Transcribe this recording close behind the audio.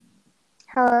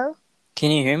Hello?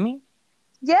 Can you hear me? Oh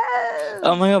Yes!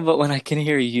 my god, but when I can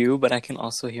hear you, but I can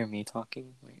also hear me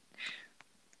talking.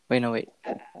 No, wait.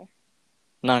 Okay.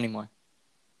 Not anymore.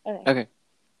 Okay. Okay.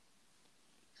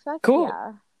 Fuck Cool.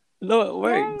 yeah. No, it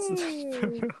works.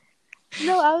 Yay!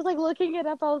 No, I was like looking it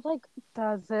up. I was like,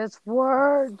 does this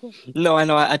work? No, I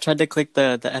know. I tried to click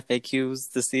the FAQs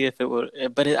to see if it would,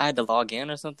 but I had to log in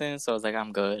or something, so I was like,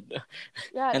 I'm good.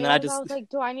 Yeah, And it then I was. I just, was like,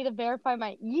 do I need to verify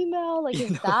my email? Like, you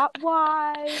is know, that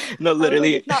why? no, I was like,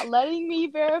 literally, it's not letting me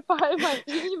verify my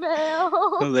no,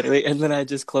 email. literally. And then I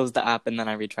just closed the app and then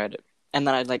I retried it. And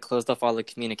then I like closed off all the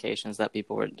communications that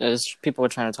people were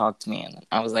trying to talk to me. And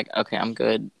I was like, okay, I'm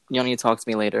good. You don't need to talk to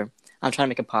me later. I'm trying to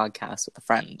make a podcast with a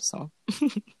friend, so.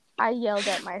 I yelled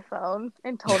at my phone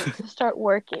and told it to start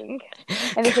working.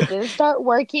 And if it didn't start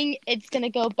working, it's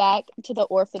gonna go back to the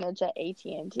orphanage at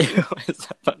AT&T. Is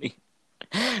that funny?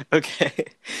 Okay,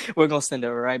 we're gonna send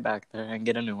it right back there and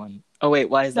get a new one. Oh wait,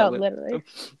 why is that No, what? literally.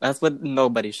 That's what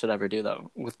nobody should ever do though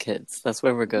with kids. That's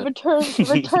where we're good. Return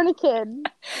a kid.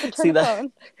 Return See a that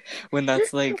phone. when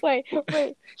that's like, Wait.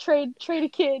 Trade a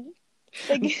kid.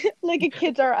 Like like a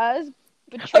kids are us,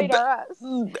 but a trade are us.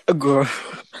 girl,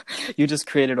 you just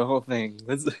created a whole thing.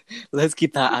 Let's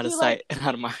keep You that could out of do sight like and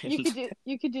out of mind.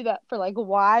 you could do that for like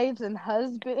wives and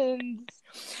husbands,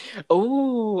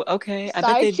 Oh, okay.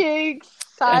 side chicks,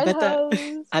 I side bet that,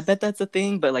 hoes. I bet that's a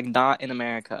thing, but like not in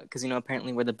America, because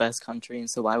apparently we're the best country, and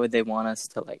so why would they want us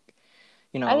to like,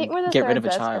 I think we're the get rid third of a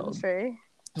best child? country.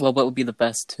 Well, what would be the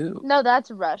best too? No,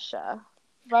 that's Russia.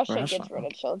 Russia Russia. gets rid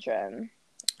of children.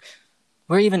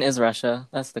 Where even is Russia?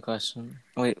 That's the question.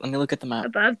 Wait, let me look at the map.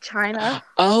 Above China.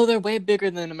 Oh, they're way bigger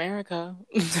than America.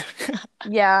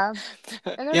 Yeah.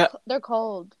 And Yeah, they're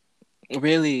cold. So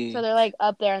really. they're like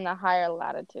up there in the higher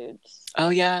latitudes. Oh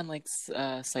yeah, and like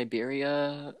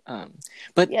Siberia.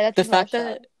 But Yeah, that's the fact Russia.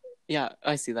 that yeah,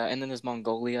 I see that. And then there's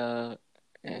Mongolia,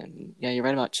 and yeah, you're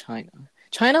right about China.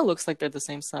 China looks like they're the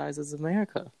same size as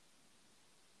America.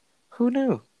 Who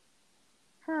knew?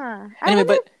 Huh. Anyway,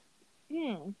 but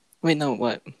Hmm. wait, no,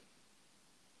 what?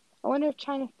 I wonder if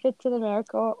China fits in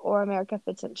America or America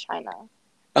fits in China.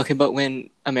 Okay, but when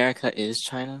America is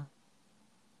China,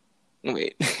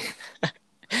 wait,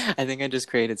 I think I just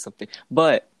created something.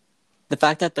 But the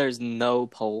fact that there's no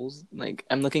poles, like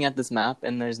I'm looking at this map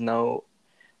and there's no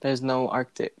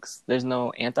Arctics. There's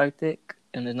no Antarctic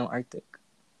and there's no Arctic.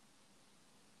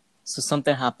 So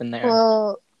something happened there.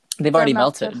 Well, They've their already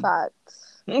maps are melted.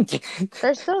 fucked.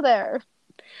 They're still there.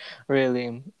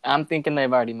 Really? I'm thinking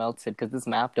they've already melted because this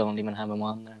map don't even have them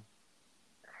on there.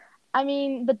 I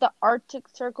mean, but the Arctic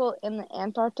Circle and the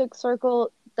Antarctic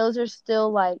Circle, those are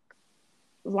still like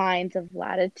lines of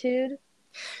latitude.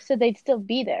 So they'd still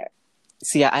be there,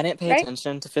 See, yeah, I didn't pay right?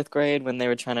 attention to fifth grade when they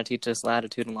were trying to teach us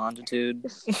latitude and longitude.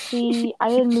 See,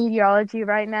 I'm in meteorology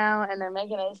right now, and they're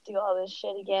making us do all this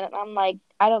shit again. And I'm like,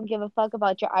 I don't give a fuck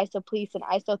about your isoplease and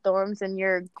isotherms and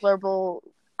your global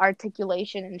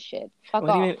articulation and shit. Fuck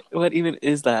off. What even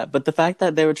is that? But the fact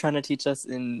that they were trying to teach us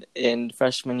in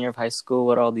freshman year of high school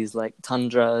what all these like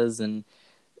tundras and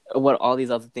what all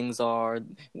these other things are,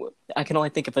 I can only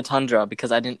think of a tundra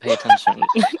because I didn't pay attention.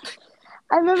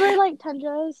 I remember like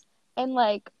tundras and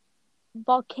like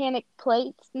volcanic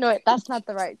plates. No, that's not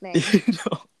the right name.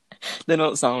 No, they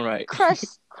don't sound right.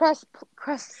 Crust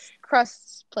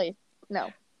plates.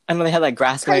 No, I know they had like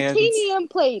grasslands. titanium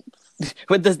plates.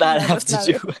 What does that No, have that's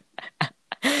to not do?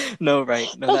 it. No, right?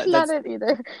 No, That's not it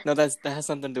either. that has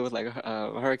something to do with like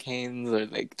hurricanes or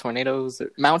like tornadoes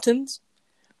or mountains,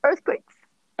 Earthquakes.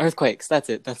 earthquakes. That's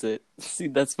it. That's it. See,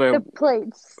 that's where The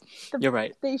plates. you're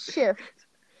right. They shift.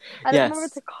 I don't remember what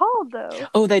Yes. they're called though.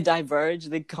 Oh, they diverge,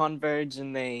 they converge,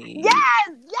 and they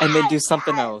do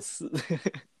something Yes. else.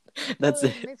 That's Oh,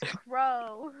 it. Miss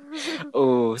Crow.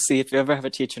 Oh, see, if you ever have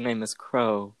a teacher named Miss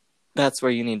Crow, that's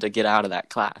where you need to get out of that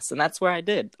class, and that's where I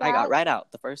did. I got That right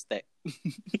out the first day.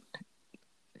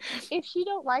 if she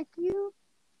don't like you,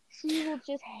 she will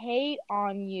just hate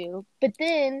on you. But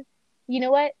then, you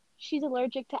know what? She's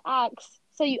allergic to Axe,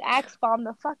 so you Axe bomb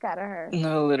the fuck out of her.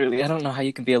 No, literally, I don't know how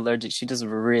you can be allergic. She just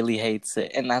really hates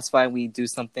it, and that's why we do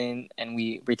something and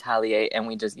we retaliate, and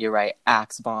we just, you're right,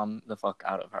 axe bomb the fuck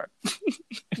out of her.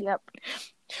 Yep.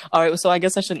 All right, so I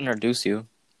guess I should introduce you.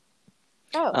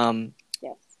 Oh,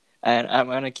 yes. And I'm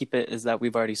gonna keep it as that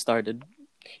we've already started.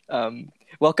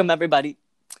 Welcome everybody.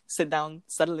 Sit down,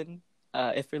 settle in.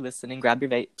 If you're listening, grab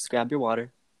your vapes, grab your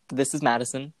water. This is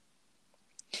Madison.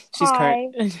 Hi.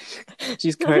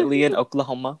 She's currently in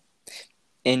Oklahoma.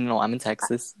 And I'm in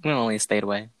Texas. We're only a state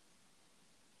away.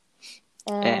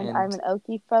 And I'm an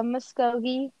Okie from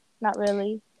Muskogee. Not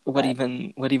really. What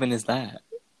even is that?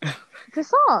 It's a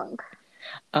song.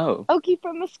 Oh, Okie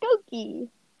from Muskogee.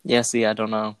 yeah. See, I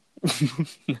don't know.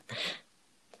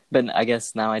 But I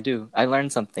guess now I do. I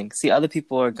learned something. See, other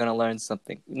people are gonna learn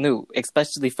something new,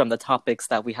 especially from the topics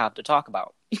that we have to talk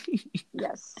about.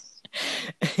 Yes.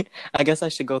 I guess I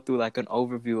should go through like an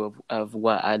overview of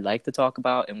what I'd like to talk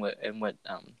about and what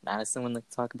Madison would like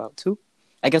to talk about too.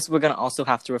 I guess we're gonna also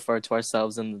have to refer to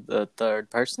ourselves in the third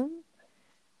person.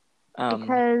 Um,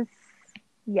 Because,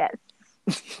 yes.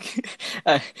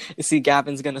 uh, see,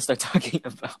 Gavin's gonna start talking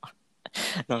about.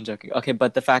 No, I'm joking. Okay,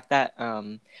 but the fact that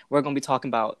we're gonna be talking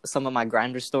about some of my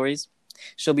grinder stories.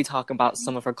 She'll be talking about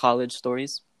some of her college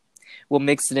stories. We'll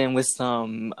mix it in with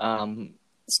some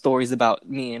stories about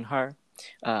me and her,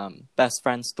 best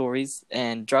friend stories,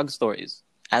 and drug stories,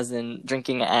 as in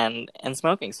drinking and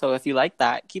smoking. So if you like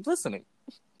that, keep listening.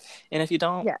 And if you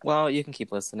don't, Yes. well, you can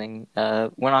keep listening.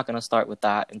 We're not going to start with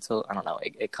that until I don't know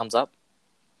it comes up,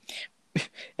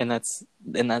 and that's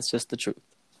just the truth.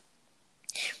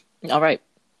 All right.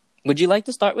 Would you like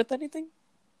to start with anything?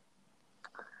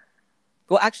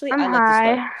 Well, actually, I'm I like to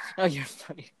start. high. Oh, you're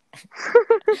funny.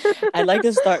 I'd like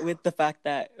to start with the fact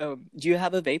that do you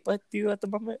have a vape with you at the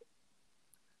moment?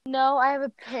 No, I have a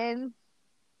pin.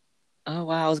 Oh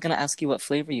wow, I was gonna ask you what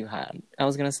flavor you had. I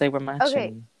was gonna say we're Okay,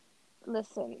 matching.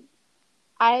 listen.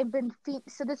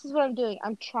 So this is what I'm doing.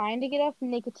 I'm trying to get off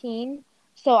nicotine.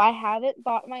 So I haven't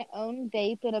bought my own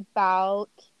vape in about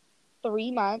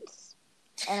 3 months.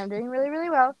 And I'm doing really, really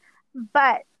well.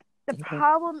 But the Okay.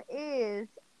 problem is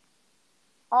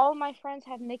all my friends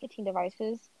have nicotine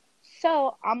devices.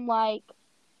 So I'm like,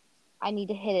 I need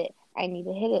to hit it. I need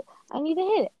to hit it. I need to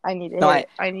hit it. I need to No, hit I it.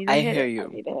 I need to I hit hear it. I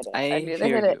you. need to hit it. I I need to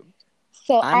hear hit it. you.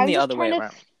 So I'm I'm the just other way trying to,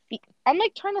 around. I'm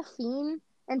like trying to fiend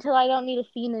until I don't need a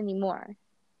fiend anymore.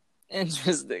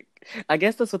 Interesting. I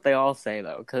guess that's what they all say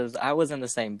though, because I was in the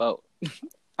same boat.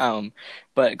 Um,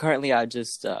 but currently I've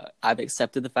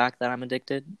accepted the fact that I'm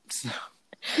addicted. So,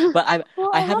 but Well,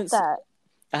 I I love haven't that.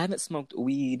 I haven't smoked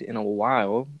weed in a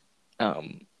while.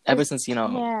 Ever Just since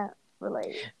can't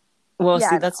relate. well, Yeah,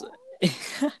 see I that's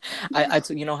know.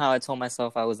 you know how I told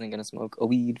myself I wasn't gonna smoke a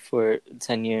weed for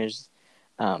 10 years.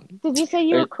 Did you say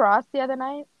you Or were crossed the other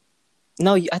night?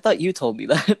 no, I thought you told me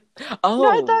that. No,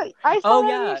 I Oh, thought I saw oh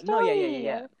that in your yeah, no, yeah, yeah, yeah, story.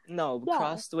 yeah. No, Yeah.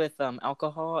 crossed with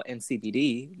alcohol and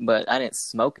CBD, but I didn't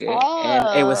smoke it, and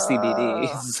it was CBD.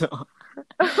 Oh. So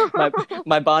my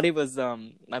my body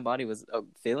was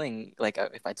feeling like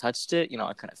if I touched it,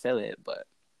 I couldn't feel it, but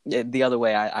the other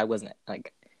way, I wasn't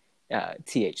like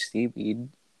THC weed.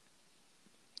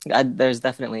 There's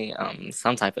definitely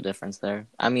some type of difference there.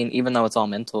 I mean, even though it's all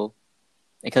mental.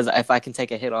 Because if I can take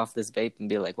a hit off this vape and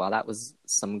be like, wow, that was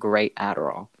some great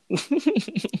Adderall.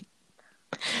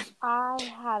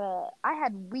 I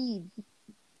had weed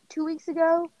 2 weeks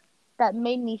ago that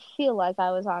made me feel like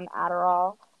I was on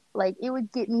Adderall. Like it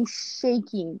would get me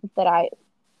shaking that I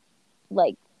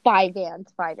like five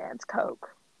ants Coke.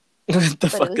 What the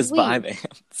But it fuck was is weed.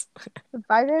 Vyvanse? The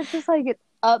five ants is like an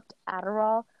upped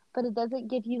Adderall, but it doesn't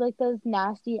give you like those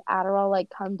nasty Adderall like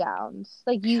come downs.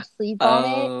 Like you sleep on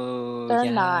it. Oh, They're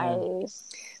yeah. nice.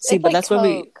 See, It's but like that's where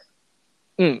we.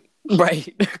 Coke.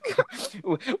 Right.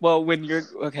 Well, when you're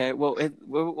okay, well,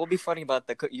 we'll be funny about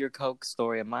your Coke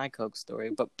story and my Coke story,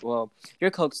 but well,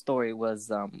 your Coke story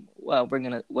was well,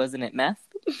 wasn't it meth?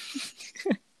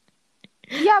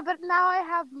 Yeah, but now I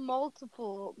have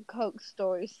multiple Coke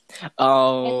stories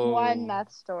and one Oh,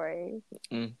 meth story.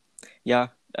 mm, yeah.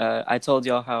 I told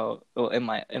y'all how well, in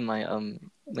my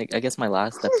like I guess my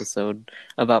last episode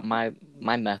about my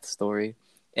meth story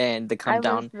and the come I was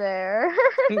down. there.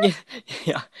 Yeah,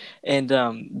 yeah. And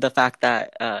the fact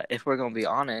that if we're gonna be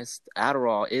honest,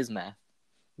 Adderall is meth,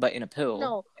 but in a pill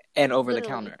No, and over the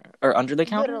literally, counter or under the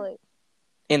counter, literally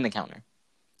in the counter.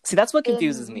 See, that's what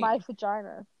confuses in me. my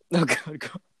vagina. Oh god,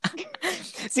 god.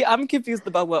 See, I'm confused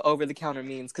about what over the counter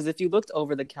means because if you looked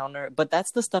over the counter, but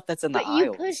that's the stuff that's in the But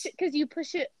you push aisles. it because you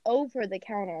push it over the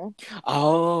counter,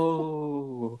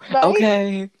 Oh, right?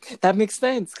 okay, that makes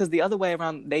sense because the other way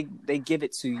around, they give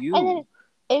it to And then, you.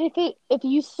 and if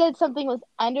you said something was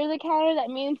under the counter, that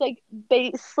means like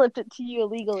they slipped it to you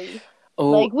illegally,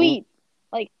 Oh, like weed.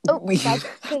 Like oh, weed. that's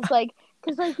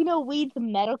because weed's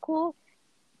medical,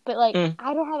 but like Mm,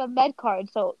 I don't have a med card,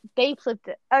 so they flipped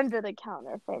it under the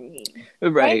counter for me,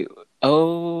 right? right.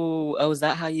 Oh, is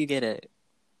that how you get it?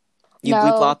 You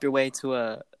bleep No, lop your way to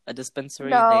a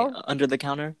dispensary and they no, under the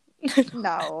counter?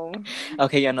 no.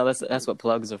 Okay, yeah, no, that's what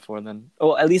plugs are for then.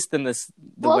 Oh, at least in the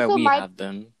Well, where so we have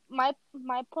them. my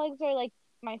plugs are like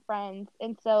my friends,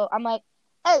 and so I'm like,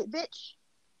 hey, bitch,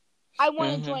 I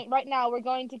want a Hmm. joint right now. We're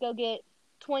going to go get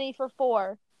 20 for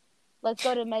 4. Let's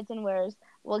go to Meds and Wares.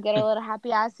 We'll get our little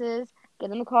happy asses,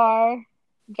 get in the car.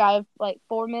 drive like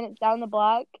 4 minutes down the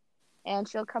block, and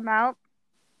she'll come out,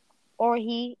 or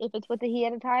he, if it's with a he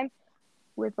at a time,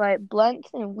 with like blunts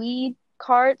and weed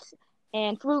carts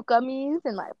and fruit gummies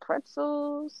and like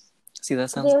pretzels. See, that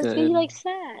Cause they sounds always give you good. like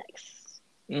snacks.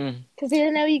 Mm. Cause they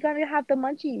didn't know you gotta have the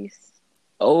munchies.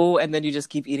 Oh, and then you just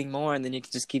keep eating more, and then you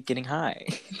can just keep getting high.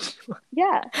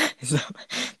 Yeah. So,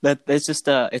 it's just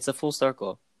it's a full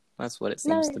circle. That's what it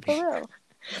seems No, to for be. real.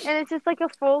 And it's just like a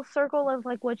full circle of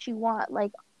like what you want.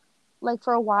 Like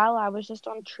for a while I was just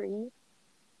on tree,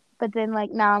 but then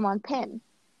like now I'm on pin.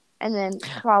 And then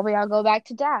probably I'll go back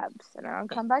to dabs, and I'll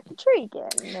come back to tree again,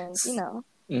 and then, you know.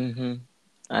 Mm-hmm.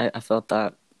 I felt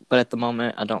that, but at the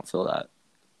moment I don't feel that,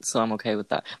 so I'm okay with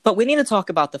that. But we need to talk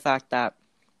about the fact that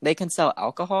they can sell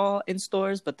alcohol in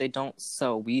stores, but they don't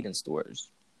sell weed in stores.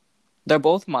 They're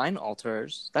both mind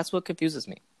alters. That's what confuses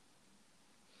me.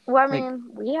 Well, I Like, mean,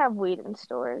 we have weed in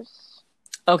stores.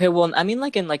 okay, well, I mean,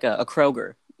 like in like a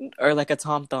Kroger or like a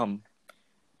Tom Thumb.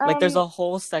 Like, there's a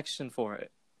whole section for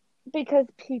it. Because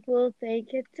people think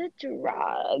it's a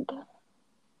drug.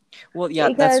 Well, yeah,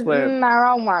 Because that's where.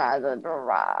 marijuana is a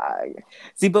drug.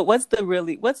 See, but what's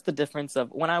the difference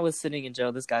of when I was sitting in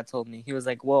jail? This guy told me, he was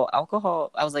like, "Well, alcohol."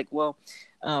 I was like, "Well,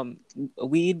 um,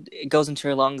 weed, it goes into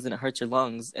your lungs and it hurts your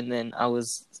lungs." And then I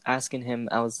was asking him,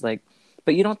 I was like,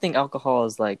 "But you don't think alcohol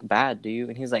is like bad, do you?"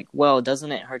 And he's like, "Well,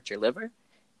 doesn't it hurt your liver?"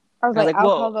 I was And I was like, like,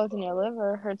 alcohol "Well, goes in your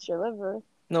liver, hurts your liver.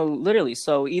 no, literally.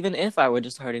 So even if I were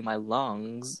just hurting my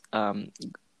lungs,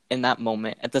 in that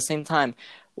moment, at the same time,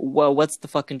 well, what's the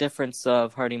fucking difference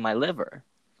of hurting my liver?"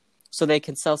 So they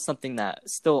can sell something that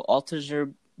still alters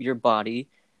your body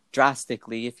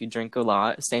drastically if you drink a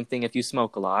lot. Same thing if you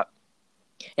smoke a lot,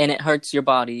 and it hurts your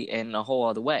body in a whole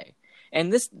other way.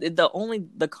 And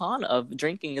the con of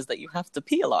drinking is that you have to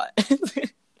pee a lot.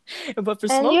 But for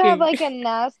And you have smoking, like a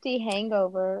nasty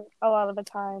hangover a lot of the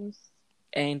times.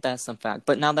 ain't that some fact?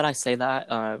 But now that I say that,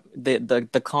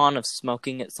 the con of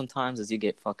smoking it sometimes is you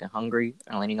get fucking hungry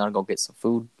and then you gotta go get some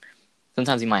food.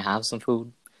 Sometimes you might have some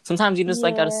food. Sometimes you just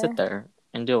like gotta Yeah. sit there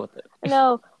and deal with it.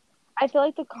 No, I feel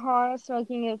like the con of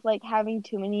smoking is like having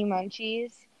too many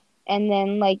munchies and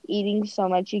then like eating so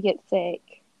much you get sick.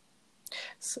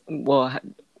 Well,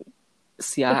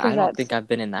 see, Because I don't that's think I've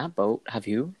been in that boat. Have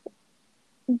you?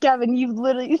 Gavin, you've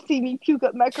literally seen me puke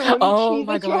up macaroni Oh cheese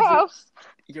my at your God, house.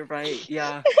 you're right.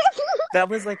 Yeah, that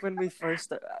was like when you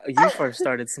first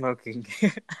started smoking.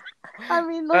 I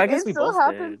mean, Or like, I guess it we still both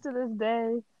happens did. to this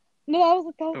day. No, that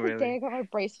was Oh, the day really? I got my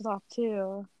braces off,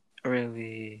 too.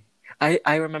 Really?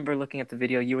 I remember looking at the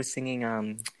video. You were singing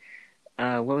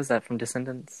what was that from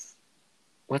Descendants?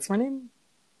 What's my name?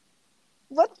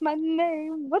 What's my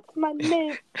name? What's my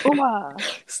name? Uma.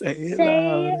 Say it Say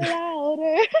it loud.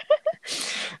 louder.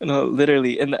 No,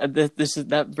 literally, and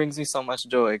that brings me so much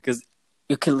joy because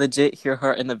you can legit hear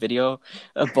her in the video,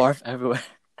 barf everywhere,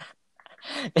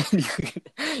 and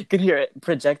you can hear it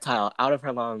projectile out of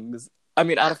her lungs. I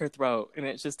mean, out of her throat, and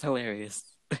it's just hilarious.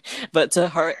 But to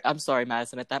her, I'm sorry,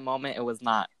 Madison. At that moment, it was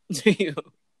not. To you,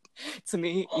 to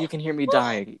me, you can hear me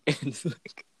dying. It's such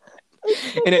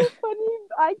And a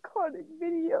funny, iconic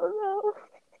video, though.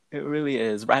 it really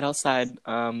is right outside,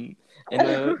 in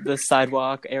the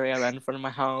sidewalk area right in front of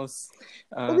my house.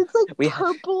 And it's like We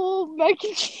purple mac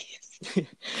and cheese.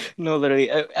 No,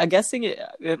 literally. I'm guessing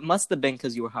it must have been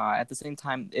because you were high. At the same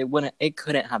time, it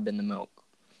couldn't have been the milk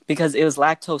because it was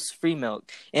lactose free milk.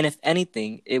 And if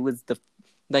anything, it was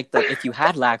if you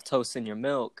had lactose in your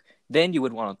milk, then you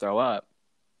would want to throw up.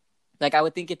 Like I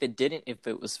would think if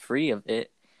it was free of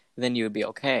it, then you would be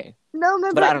okay. No,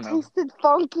 remember, But I it don't know. tasted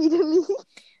funky to me.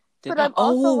 Did But I'm that?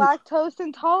 also Oh lactose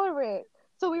intolerant.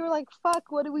 So we were like,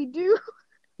 fuck, what do we do?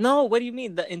 no! What do you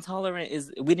mean? The intolerant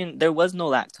is we didn't. There was no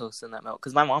lactose in that milk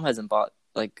because my mom hasn't bought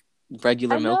like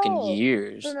regular I milk in know.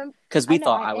 years Remember, because I we know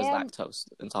thought I I was am. lactose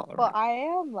intolerant. Well, I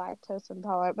am lactose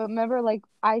intolerant. But remember, like,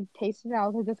 I tasted it. I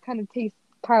was like, this kind of tastes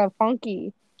kind of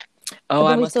funky. Oh, But I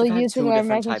then we must still have had used it in two our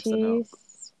different mac and types of milk. cheese.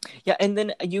 Yeah, and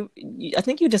then I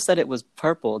think you just said it was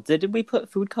purple. Did we put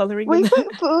food coloring in We that?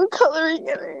 put food coloring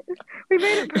in it. We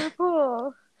made it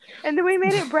purple. And then we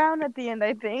made it brown at the end,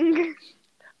 I think.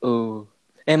 Oh,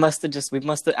 we must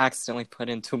have accidentally put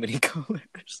in too many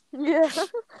colors. Yeah.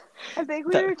 I think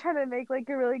we That, were trying to make like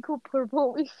a really cool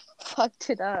purple. We fucked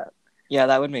it up. yeah,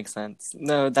 that would make sense.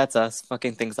 No, that's us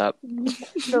fucking things up.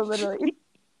 No, literally.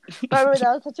 But I remember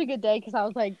that was such a good day because I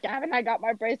was like, Gavin, I got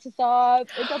my braces off.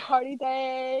 It's a party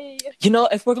day. You know,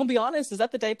 if we're gonna be honest, is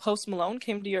that the day Post Malone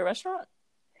came to your restaurant?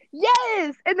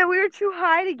 Yes! And then we were too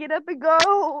high to get up and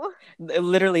go.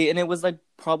 Literally, and it was like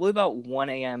probably about 1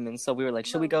 a.m. And so we were like,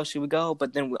 should we go? Should we go?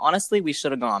 But then honestly, we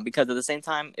should have gone because at the same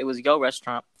time, it was Yo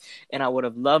Restaurant. And I would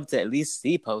have loved to at least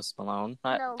see Post Malone.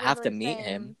 Not No, have to literally meet same.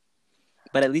 him,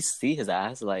 but at least see his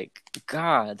ass. Like,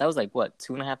 God, that was like, what,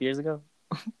 2.5 years ago?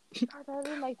 God, that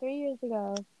was like 3 years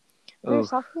ago. We were Ooh.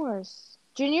 sophomores.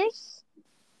 Juniors?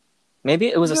 Maybe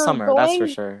it was a summer, that's for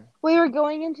sure. We were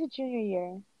going into junior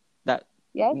year. That,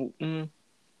 Yes?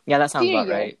 yeah, that sounds Senior about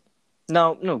year. right.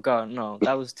 No, God, no.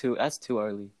 That's too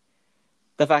early.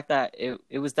 The fact that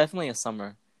it was definitely a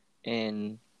summer,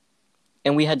 and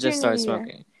we had just started Junior year.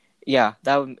 smoking. Yeah,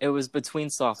 it was between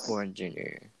sophomore and junior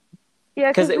year.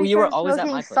 Yeah, because you were started always at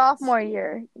smoking my place. sophomore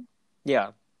year.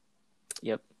 Yeah,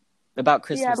 yep. About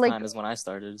Christmas like- time is when I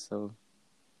started. So,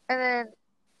 And then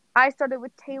I started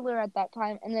with Taylor at that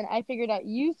time, and then I figured out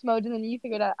you smoked, and then you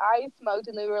figured out I smoked,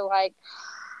 and we were like,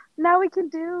 now we can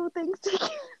do things together.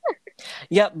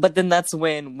 yeah, but then that's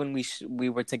when we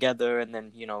were together, and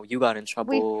then you got in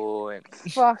trouble and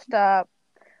Fucked up.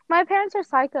 My parents are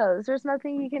psychos. There's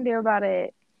nothing you can do about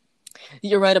it.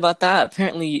 You're right about that.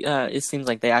 Apparently, it seems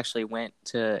like they actually went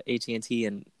to AT&T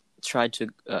and tried to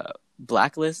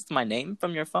blacklist my name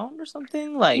from your phone or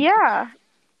something. Like, yeah,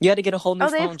 you had to get a whole new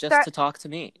they phone just to talk to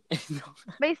me.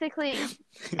 basically,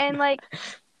 and like,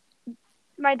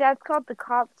 my dad's called the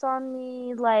cops on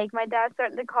me. Like, my dad's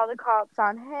starting to call the cops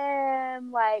on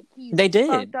him. Like, They did.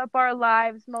 fucked up our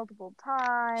lives multiple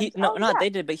times. They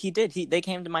did, but he did. They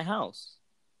came to my house.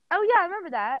 Oh yeah, I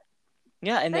remember that.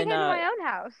 Yeah, and they then came to my own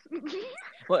house.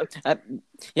 well,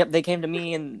 yep, they came to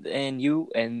me and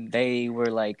you, and they were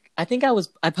like, I think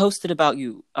I posted about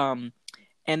you, and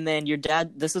then your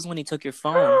dad. This is when he took your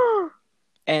phone,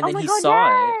 and then he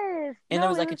saw it, and there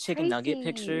was like a chicken nugget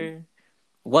picture.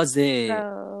 Was it?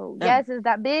 So, yes, it's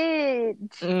that bitch.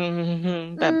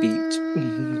 Mm-hmm, that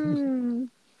bitch.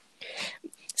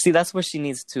 See, that's where she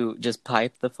needs to just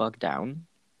pipe the fuck down.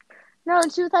 No,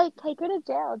 and she was like, take her to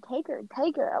jail. Take her.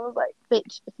 I was like,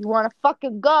 bitch, if you want to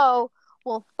fucking go,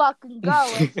 we'll fucking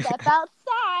go. And step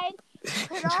outside.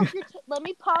 Put off your let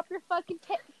me pop your fucking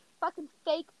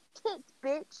fake tits,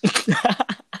 bitch.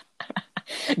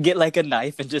 Get like a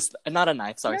knife and just, not a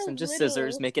knife, sorry, some just literally.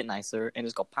 Scissors, make it nicer, and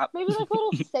just go pop. Maybe like a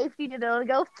little safety needle and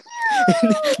go,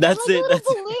 that's like it. A little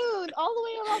balloon all the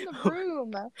way around the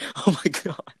room. Oh my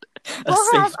God.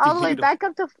 We'll have all the way back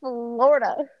up to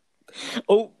Florida.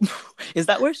 Oh, is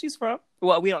that where she's from?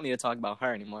 Well, we don't need to talk about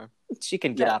her anymore. She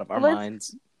can get out of our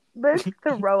minds. Let's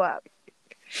throw up.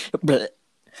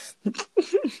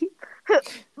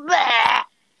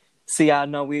 See, yeah,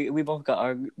 no, we both got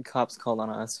our cops called on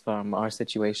us from our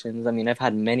situations. I mean, I've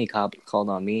had many cops called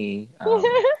on me.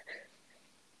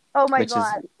 Oh my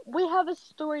God. We have a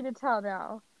story to tell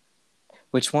now.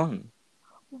 Which one?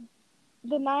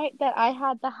 The night that I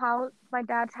had my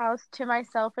dad's house to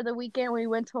myself for the weekend, we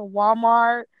went to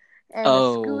Walmart and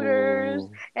the scooters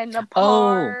and the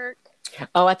park.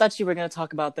 Oh, I thought you were going to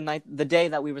talk about the day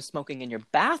that we were smoking in your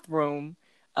bathroom,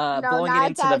 blowing it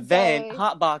into the vent,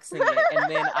 hotboxing it, and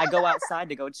then I go outside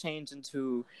to go change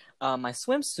into my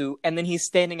swimsuit, and then he's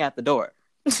standing at the door.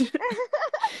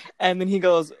 And then he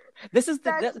goes, I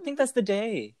think that's the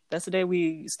day. That's the day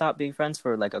we stopped being friends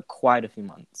for like quite a few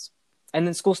months. And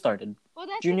then school started. Well,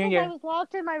 that's junior because year. I was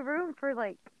locked in my room for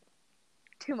like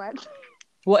 2 months.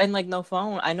 Well, and like no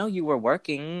phone. I know you were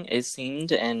working, it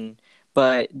seemed,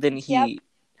 but then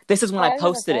this is when I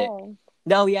posted it.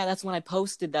 No, yeah, that's when I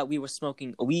posted that we were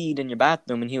smoking weed in your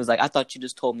bathroom, and he was like, I thought you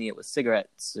just told me it was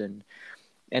cigarettes, and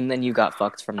then you got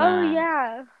fucked from that. Oh,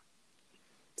 yeah.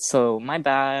 So, my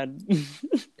bad.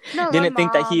 No, didn't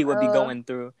think that he would be going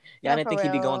through. Yeah, I didn't think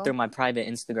he'd be real. going through my private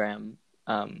Instagram.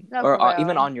 Or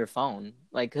even on your phone,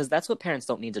 like, because that's what parents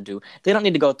don't need to do. They don't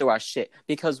need to go through our shit,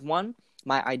 because one,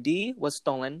 my ID was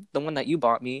stolen. The one that you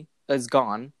bought me is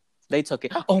gone. They took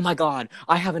it. Oh my God,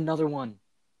 I have another one.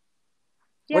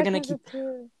 Yeah, we're gonna keep.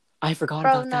 I forgot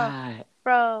about that,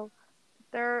 bro.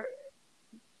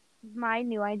 My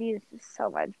new ID is so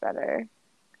much better.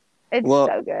 It's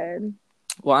so good.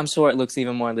 Well, I'm sure it looks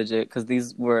even more legit because they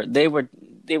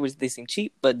seem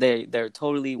cheap, but they're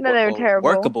totally they're terrible.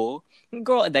 Workable.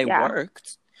 Girl, they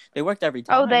worked. They worked every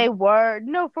time. Oh, they were.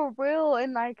 No, for real.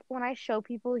 And like when I show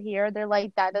people here, they're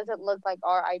like, that doesn't look like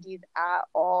our IDs at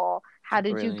all. How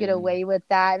did you get away with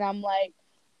that? And I'm like,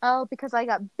 oh, because I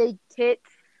got big tits.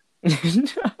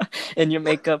 And your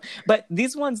makeup. But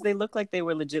these ones, they look like they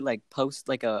were legit, like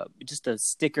just a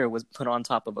sticker was put on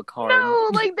top of a card. No,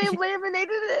 like they laminated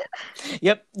it.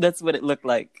 Yep, that's what it looked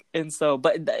like. And so,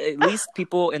 but at least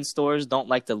people in stores don't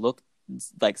like to look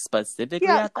like specifically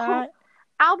at that.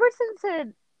 Albertson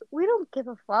said, we don't give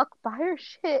a fuck. Buy your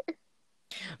shit.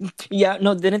 Yeah,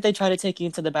 no, didn't they try to take you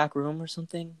into the back room or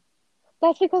something?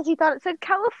 That's because he thought it said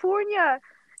California.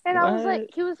 And I was like, What?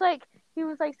 he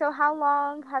was like, so how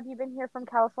long have you been here from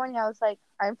California? I was like,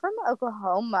 I'm from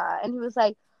Oklahoma. And he was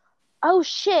like, oh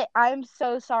shit, I'm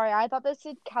so sorry. I thought this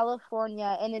said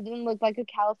California and it didn't look like a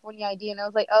California ID. And I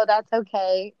was like, oh, that's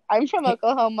okay. I'm from Hey,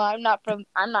 Oklahoma. I'm not from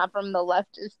the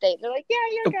leftist state. They're like, yeah,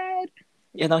 uh, you're good.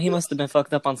 you know, he must have been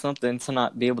fucked up on something to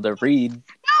not be able to read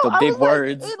No, the I big was like,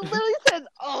 words. it literally says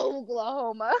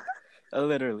Oklahoma.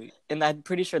 Literally. And I'm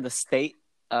pretty sure the state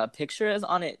picture is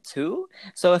on it too.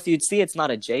 So if you'd see, it's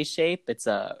not a J shape, it's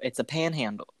a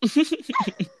panhandle.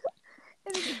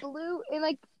 And it's blue and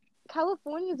like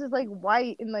California's is like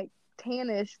white and like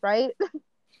tannish, right?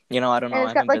 You know, I don't And know.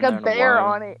 I it's got haven't like been a there in a bear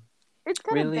while. on it. It's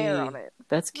got a bear on Really? it,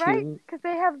 That's right? cute. Because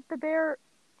they have the bear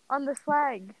on the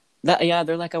flag. That yeah,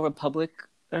 they're like a republic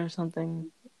or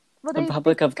something. Well, they they,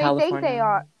 Republic of they think they California.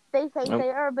 are. They think Oh. they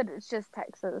are, but it's just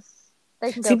Texas.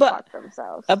 They can See, go but fuck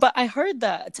themselves. but I heard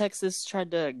that Texas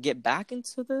tried to get back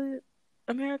into the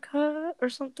America or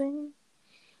something.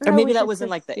 Or No, maybe we that should was in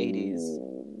like the 80s.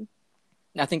 secede.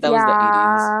 I think that Yeah, was the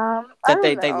 80s. I That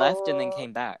don't they left and then know.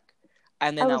 came back.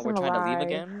 And I then now we're wasn't trying to leave alive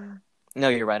again. No,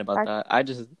 you're right about back. that.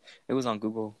 It was on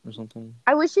Google or something.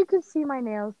 I wish you could see my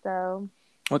nails though.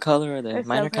 What color are they? They're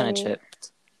Mine so are kind of pretty.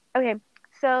 chipped. Okay,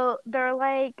 so they're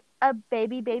like a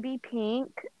baby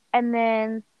pink, and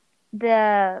then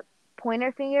the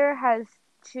pointer finger has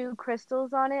two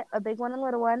crystals on it, a big one and a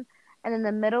little one, and then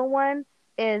the middle one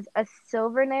is a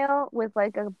silver nail with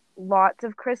like a lots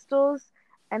of crystals,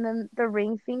 and then the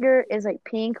ring finger is like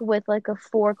pink with like a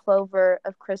four clover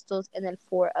of crystals, and then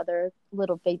four other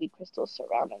little baby crystals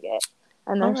surrounding it,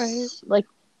 and All they're right.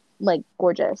 like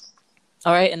gorgeous.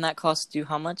 All right, and that cost you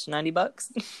how much? $90?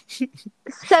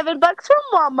 $7 from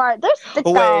Walmart. They're stick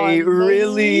Wait, on, baby.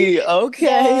 really? Okay.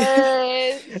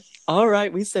 Yes. All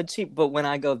right, we said cheap, but when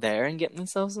I go there and get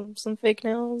myself some fake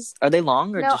nails, are they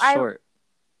long or No, just short?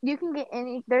 you can get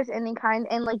there's any kind,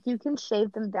 and like you can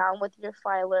shave them down with your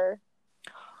filer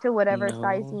to whatever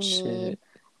size No you need. shit.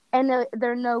 And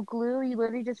they're no glue. You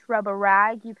literally just rub a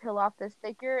rag, you peel off the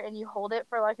sticker, and you hold it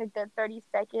for like a good 30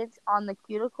 seconds on the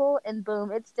cuticle, and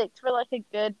boom, it sticks for like a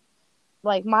good,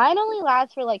 like mine only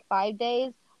lasts for like 5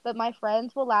 days, but my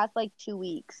friends will last like 2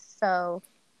 weeks. So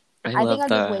I I think love I'm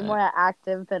just way more that.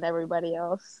 active than everybody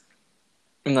else.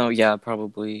 No, yeah,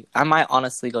 probably. I might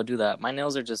honestly go do that. My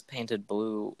nails are just painted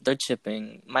blue. They're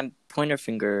chipping. My pointer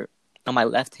finger on my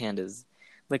left hand is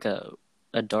like a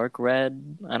dark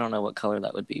red. I don't know what color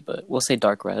that would be, but we'll say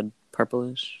dark red,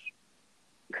 purplish.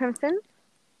 Crimson?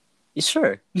 Yeah,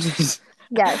 sure.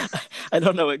 Yes. I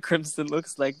don't know what crimson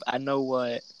looks like, but I know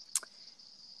what.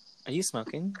 Are you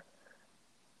smoking?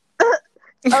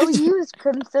 Oh, you use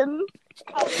crimson?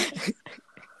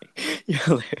 You're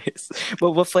hilarious.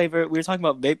 But what flavor? We were talking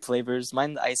about vape flavors.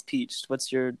 Mine's ice peach.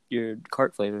 What's your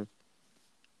cart flavor?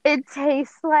 It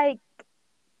tastes like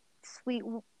sweet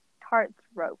tart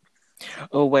ropes.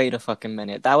 Oh, wait a fucking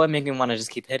minute. That would make me want to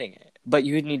just keep hitting it. But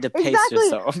you would need to pace Exactly.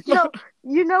 yourself. No,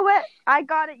 you know what? I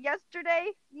got it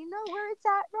yesterday. You know where it's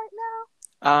at right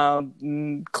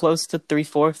now? Close to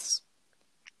 3/4.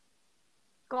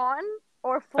 Gone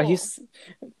or Are you? full?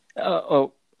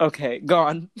 Oh, okay.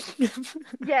 Gone.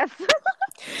 Yes.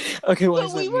 Okay, why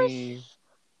is But we that were me?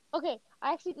 okay.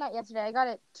 I actually not yesterday. I got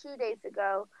it 2 days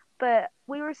ago. But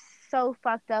we were so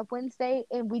fucked up Wednesday,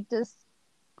 and we just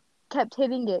kept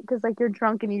hitting it because like you're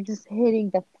drunk and you're just hitting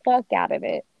the fuck out of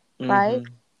it, right?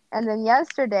 Mm-hmm. And then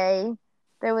yesterday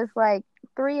there was like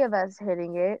three of us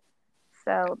hitting it,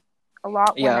 so a lot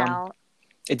went Yeah. out.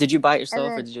 Did you buy it And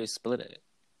yourself or then did you split it?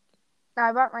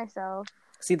 I bought myself,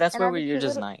 See, that's and I where have a you're cute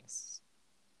just little. nice.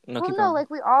 No, Well, keep no, going. like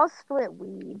we all split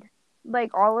weed,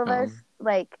 like all of us, Um,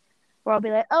 like where I'll be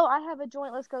like, oh, I have a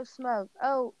joint, let's go smoke.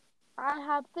 Oh, I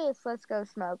have this, let's go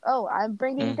smoke. Oh, I'm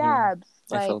bringing mm-hmm. dabs,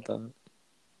 I felt like that. oh,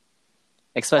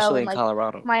 Especially and in like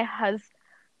Colorado. my hus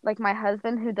like my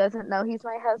husband who doesn't know he's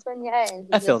my husband yet, and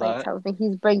he I feel just like that. tells me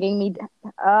he's bringing me.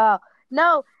 Oh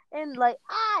no, and like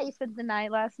he spent the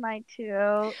night last night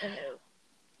too.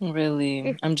 And Really?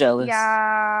 if I'm jealous.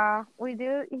 yeah, we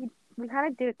do. We kind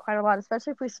of do it quite a lot,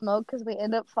 especially if we smoke, because we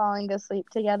end up falling asleep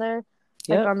together,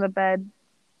 like Yep. on the bed,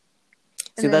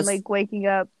 See, and then like waking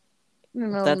up in the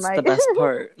middle of the that's the night. best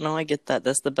part. No, I get that.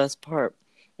 That's the best part.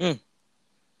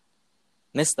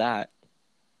 Missed that.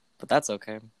 But that's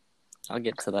okay. I'll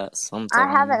get to that I sometime.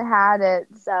 haven't had it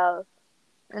so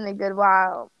in a good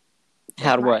while. It's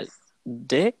Had what? nice.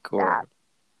 Dick That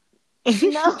or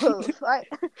no,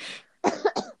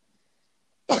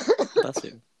 bless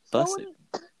you. Bless you. someone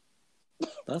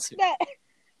Bless you. that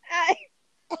I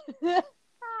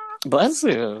Bless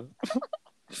you.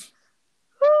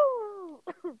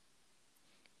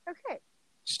 Okay.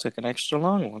 Just took an extra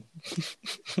long one.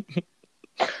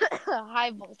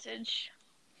 High voltage.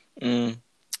 Mm.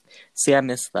 See, I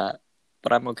missed that,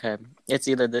 but I'm okay. It's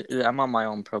either I'm on my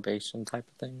own probation type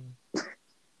of thing.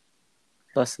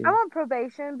 Let's I'm see. on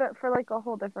probation, but for like a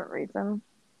whole different reason.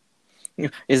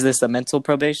 Is this a mental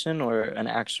probation or an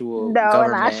actual No, an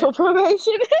government? actual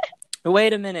probation.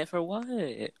 Wait a minute, for what?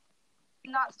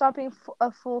 Not stopping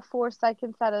a full 4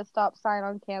 seconds at a stop sign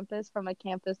on campus from a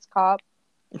campus cop.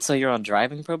 So you're on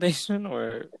driving probation,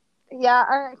 or Yeah,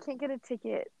 I can't get a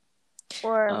ticket.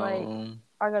 Or like oh?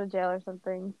 I'll go to jail or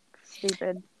something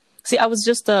stupid. See, I was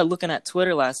just looking at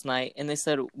Twitter last night, and they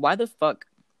said, "Why the fuck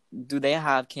do they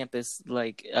have campus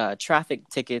like traffic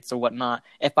tickets or whatnot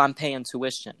if I'm paying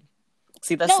tuition?"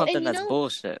 See, that's No, something and that's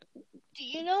bullshit. do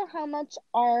you know how much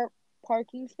our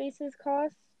parking spaces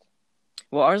cost?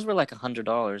 Well, ours were like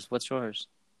 $100. What's yours?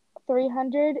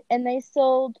 300, and they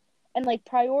sold, and like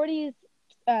priorities,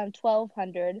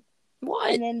 1,200,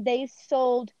 What? and then they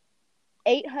sold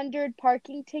 800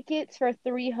 parking tickets for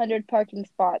 300 parking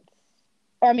spots.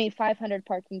 Or I mean 500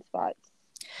 parking spots.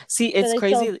 See, So it's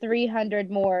they sold crazy. 300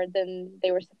 more than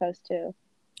they were supposed to.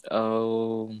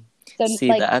 Oh, So see,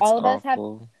 like that's all of us have,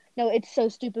 awful. no, it's so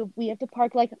stupid. We have to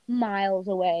park like miles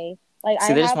away. Like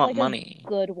See, I they just have want like a money.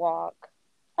 good walk.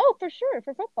 Oh, for sure,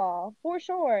 for football, for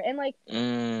sure. And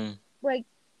Mm. like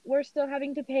we're still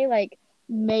having to pay like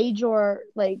major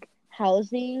like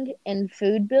housing and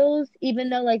food bills, even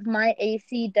though like my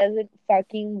AC doesn't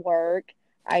fucking work.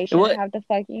 I shouldn't What? have to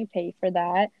fucking pay for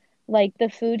that. Like the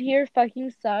food here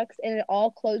fucking sucks and it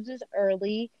all closes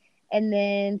early. And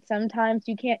then sometimes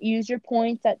you can't use your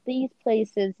points at these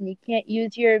places and you can't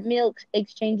use your milk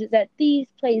exchanges at these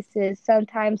places.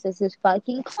 Sometimes this is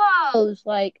fucking closed.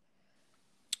 Like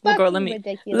Well, girl, fucking let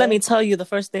ridiculous. me tell you. The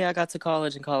first day I got to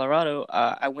college in Colorado,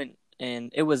 I went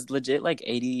and it was legit like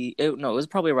 80. No, it was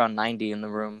probably around 90 in the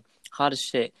room, hot as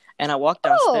shit. And I walked Oh,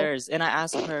 downstairs and I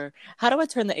asked her, "How do I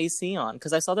turn the AC on?"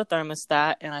 Because I saw the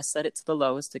thermostat and I set it to the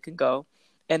lowest it could go.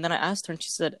 And then I asked her, and she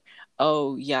said,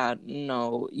 "Oh yeah,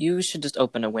 no, you should just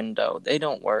open a window. They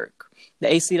don't work.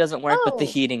 The AC doesn't work, but the oh.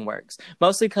 heating works.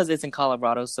 Mostly because it's in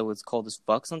Colorado, so it's cold as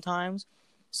fuck sometimes.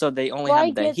 So they only Well, I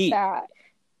have the get heat." that.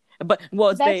 But well,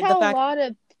 it's That's the how a fact. lot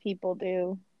of people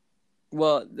do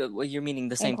Well, you're meaning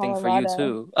the in same thing for you Colorado.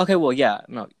 too. Okay, well, yeah,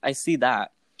 no, I see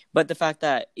that. But the fact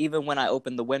that even when I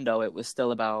opened the window, it was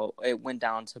still about, it went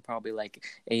down to probably like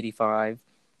 85.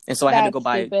 And so I had to go That's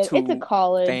buy stupid. It's a two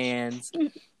college. fans.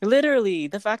 Literally,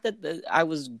 the fact that I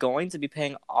was going to be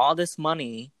paying all this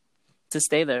money to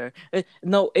stay there.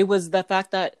 No, it was the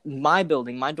fact that my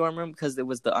building, my dorm room, because it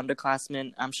was the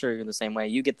underclassmen. I'm sure you're the same way.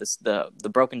 You get this the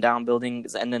broken down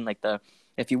buildings, and then like the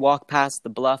if you walk past the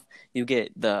bluff, you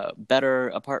get the better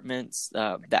apartments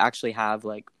that actually have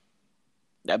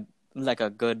a, like a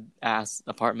good ass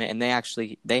apartment, and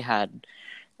they had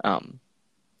um,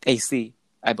 AC,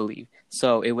 I believe.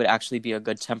 So it would actually be a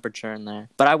good temperature in there.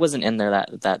 But I wasn't in there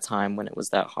that time when it was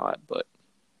that hot. But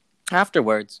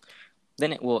afterwards,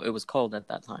 then it was cold at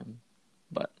that time.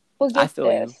 But Well, I get feel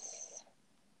you. this.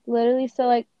 Literally, so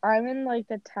like I'm in like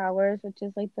the towers, which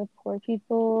is like the poor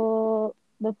people,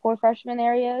 the poor freshman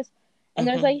areas. And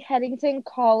there's Hmm. like Headington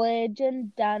College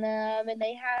and Dunham, and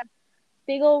they have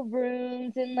big old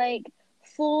rooms and like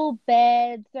full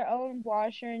beds, their own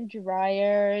washer and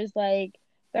dryers, like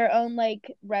their own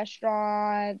like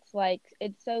restaurants. Like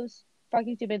it's so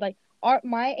fucking stupid. Like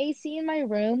my AC in my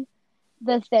room,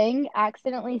 the thing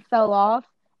accidentally fell off,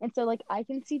 and so like I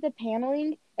can see the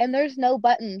paneling and there's no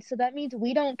button. So that means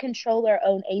we don't control our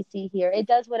own AC here. It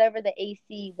does whatever the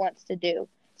AC wants to do.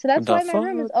 So that's The why my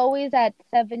room is fuck? always at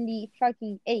 70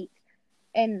 fucking 8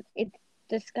 and it's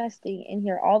disgusting in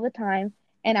here all the time.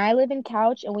 And I live in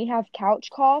couch and we have couch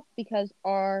cough because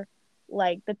our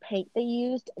like the paint they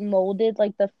used molded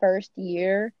like the first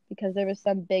year because there was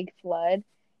some big flood.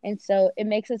 And so it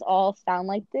makes us all sound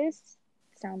like this,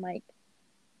 sound like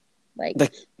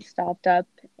The stopped up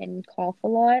and cough a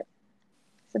lot.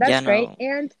 So yeah, that's great. no.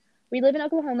 And we live in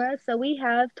Oklahoma, so we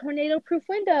have tornado proof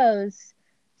windows.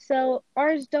 So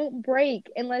ours don't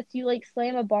break unless you like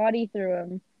slam a body through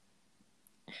them.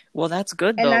 Well, that's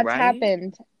good And though, that's right?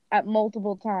 happened at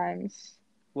multiple times.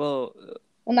 Well,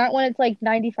 Well, not when it's like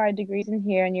 95 degrees in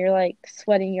here and you're like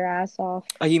sweating your ass off.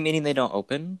 are you meaning they don't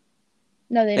open?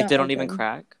 No, they Like don't they don't even open.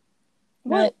 crack?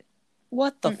 What? Nope.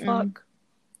 What the Mm-mm. fuck?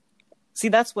 See,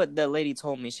 that's what the lady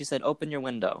told me. She said, "Open your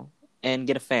window and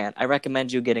get a fan. I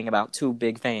recommend you getting about two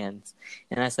big fans."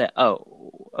 And I said,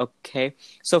 "Oh, okay."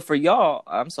 So for y'all,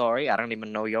 I'm sorry, I don't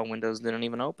even know your windows didn't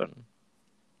even open.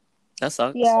 That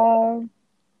sucks. Yeah.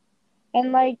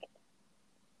 And like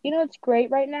You know, it's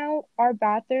great right now. Our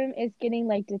bathroom is getting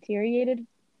like deteriorated.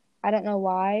 I don't know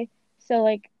why. So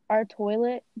like our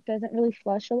toilet doesn't really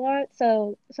flush a lot.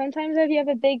 So sometimes if you have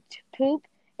a big poop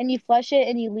and you flush it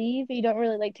and you leave, you don't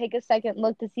really like take a second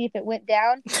look to see if it went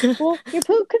down. Well, your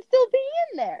poop could still be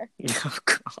in there Oh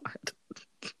God.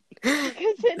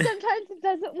 because it sometimes it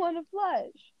doesn't want to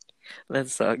flush. That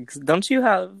sucks. Don't you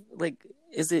have like?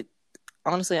 Is it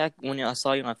honestly? I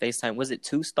saw you on Facetime, was it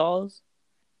two stalls?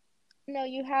 No,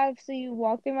 so you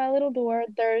walk through my little door,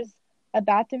 there's a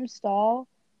bathroom stall,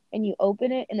 and you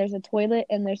open it, and there's a toilet,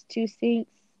 and there's two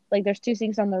sinks. Like, there's two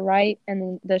sinks on the right, and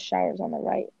then the shower's on the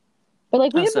right. But,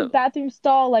 like, we Oh, have a so bathroom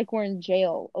stall like we're in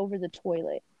jail over the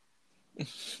toilet. well,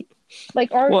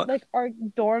 Like, our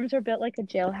dorms are built like a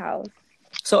jailhouse.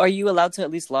 so are you allowed to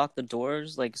at least lock the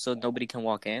doors, like so nobody can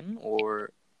walk in,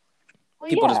 or Well,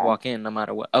 people just yeah. walk in no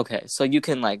matter what? Okay, so you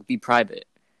can like be private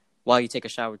while you take a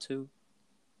shower too.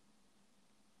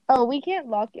 Oh, we can't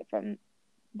lock it from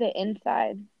the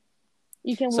inside.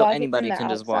 You can So lock it from anybody the can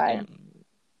just walk outside. in.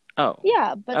 Oh,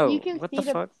 Yeah, but you oh, can what the see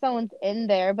that fuck? someone's in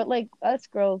there. But like us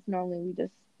girls, normally we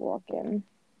just walk in.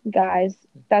 Guys,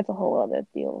 that's a whole other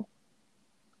deal.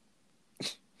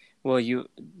 Well,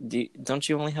 don't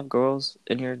you only have girls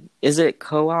in your? Is it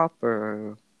co-op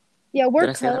or Yeah, we're did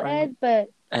I say that right? co-ed, but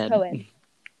Ed. co-ed.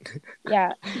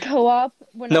 Yeah, co-op.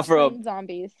 We're No, not for real. playing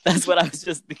zombies. That's what I was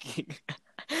just thinking.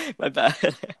 My bad.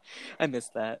 I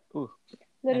missed that. Ooh,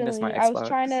 I miss my Literally,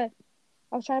 Xbox.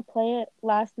 I was trying to play it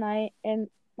last night, and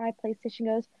my PlayStation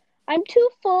goes, "I'm too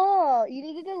full. You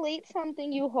need to delete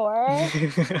something, you whore."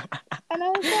 And I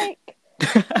was like,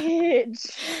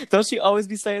 "Bitch." Don't she always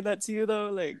be saying that to you though?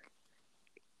 Like,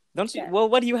 don't you? Yeah, Well,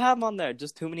 what do you have on there?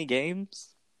 Just too many games?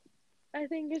 I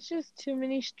think it's just too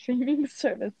many streaming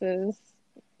services.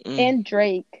 Mm, And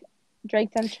Drake.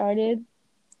 Drake's Uncharted.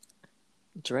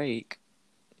 Drake.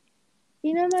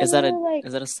 You know my Is that a little like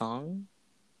is that a song?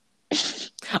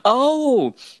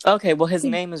 Oh, okay. Well, his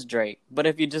name is Drake. But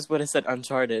if you just would have said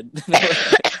Uncharted,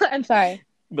 I'm sorry.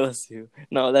 bless you.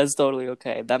 No, that's totally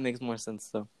okay. That makes more sense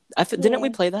though. Didn't we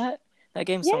Yeah. play that? That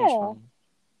game's so much Yeah. fun.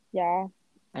 Yeah.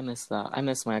 I miss that. I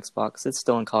miss my Xbox. It's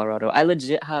still in Colorado. I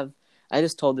legit have. I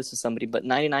just told this to somebody, but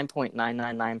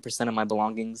 99.999% of my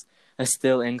belongings are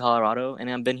still in Colorado, and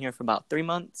I've been here for about 3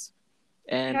 months.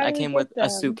 And How I do we came with get a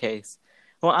them? suitcase.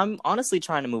 Well, I'm honestly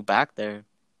trying to move back there.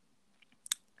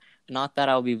 Not that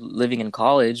I'll be living in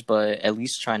college, but at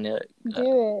least trying to uh,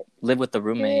 Do it. live with the Do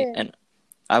roommate, it. and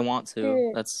I want to.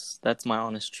 Do it. That's my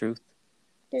honest truth.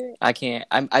 Do it. I can't.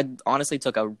 I honestly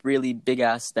took a really big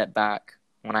ass step back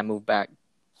when I moved back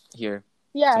here to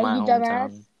Yeah, my you dumbass.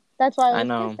 hometown. That's why I I was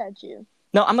know. pissed at you.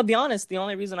 No, I'm gonna be honest. The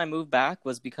only reason I moved back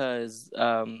was because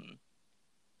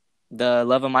the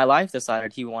love of my life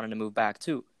decided he wanted to move back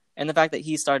too, and the fact that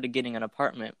he started getting an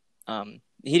apartment.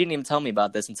 He didn't even tell me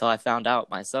about this until I found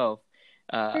out myself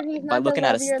Because he's by not the looking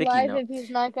at love a of your sticky life note. if he's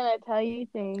not gonna tell you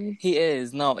things. He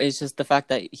is. No, it's just the fact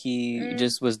that he Mm.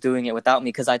 just was doing it without me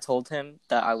because I told him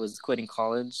that I was quitting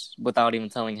college without even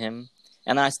telling him.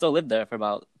 And I still lived there for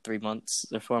about 3 months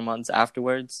or 4 months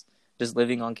afterwards, just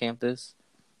living on campus,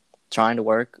 trying to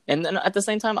work. And then at the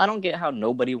same time, I don't get how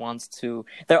nobody wants to.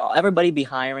 Everybody be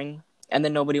hiring, and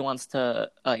then nobody wants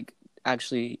to like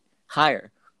actually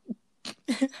hire.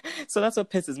 So that's what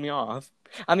pisses me off.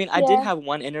 I mean, I did Yeah. have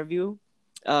one interview,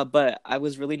 but I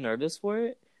was really nervous for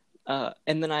it.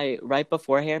 And then right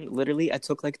beforehand, literally, I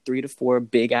took like 3 to 4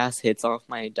 big ass hits off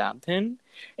my dab pen.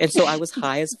 And so I was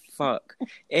high as fuck.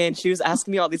 And she was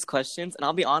asking me all these questions. And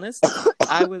I'll be honest,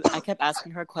 I kept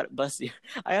asking her, bless you.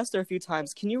 I asked her a few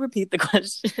times, can you repeat the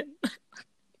question?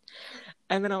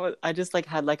 And then I just like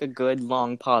had like a good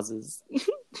long pauses.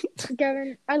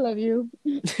 Gavin, I love you.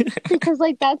 Because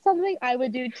like that's something I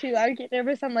would do too. I would get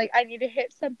nervous. I'm like, I need to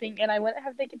hit something and I wouldn't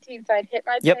have nicotine, so I'd hit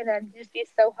my Yep. pen and I'd just be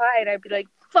so high and I'd be like,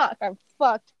 fuck, I'm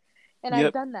fucked. And I've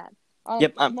Yep. done that on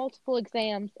Yep. multiple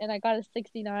exams and I got a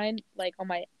 69 like on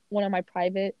one of my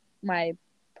private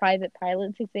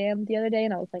pilot's exam the other day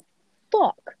and I was like,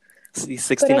 fuck. See, But I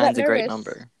 69 got is a great nervous.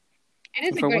 number. It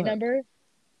is a For great what? number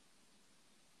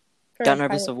for Got a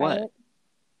nervous of what? pilot.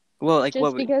 Well, like Just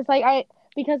what? because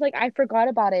I forgot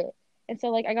about it. And so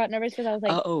like I got nervous because I was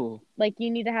Oh. like I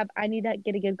need to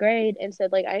get a good grade, and so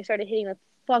like I started hitting the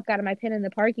fuck out of my pen in the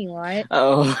parking lot.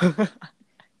 Oh.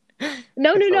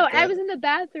 No, I no, no, felt I that. was in the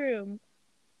bathroom.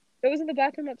 It was in the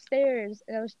bathroom upstairs,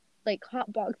 and I was like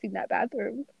hotboxing that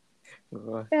bathroom.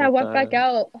 Oh, I And I felt walked back that.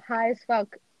 out high as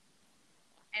fuck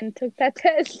and took that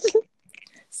test.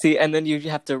 See, and then you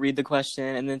have to read the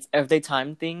question, and then if they're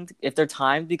timed,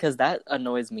 because that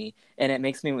annoys me, and it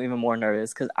makes me even more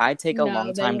nervous because I take a No,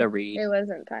 long time to read. it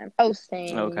wasn't time. Oh, Okay,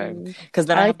 same. because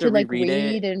then I I like have to to like reread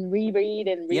read it. and reread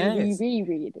and Yes,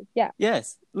 reread. Yeah.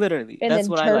 yes, literally, And that's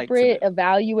what I like to do. interpret,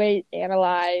 evaluate,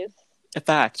 analyze,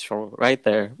 Factual, right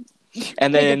there.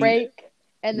 And take a then, break,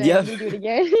 and then yep, redo it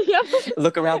again. Yep.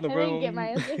 look around the And then get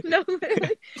my room. answer. No,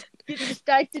 literally. Get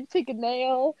distracted, take a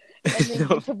nail, and then No.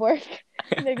 get to work.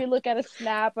 Maybe look at a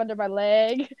snap under my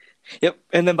leg. Yep,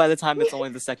 and then by the time it's only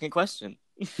the second question.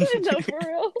 No, for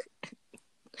real.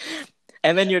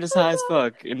 And then you're just high as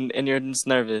fuck, and you're just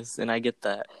nervous, and I get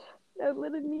that. No,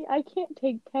 literally, I can't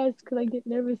take tests because I get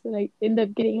nervous and I end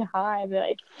up getting high and then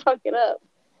I fuck it up.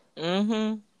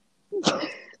 Mm-hmm.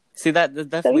 See, that's So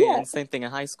definitely yeah, the same thing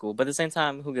in high school. But at the same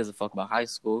time, who gives a fuck about high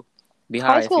school? Be high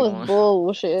high if you school is want.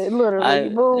 bullshit. Literally I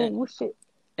bullshit.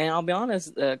 and I'll be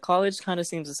honest, college kind of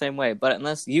seems the same way. But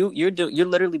unless you're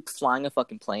literally flying a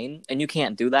fucking plane, and you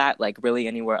can't do that like really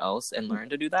anywhere else and learn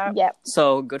to do that. Yep.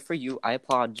 So good for you. I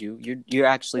applaud you. You're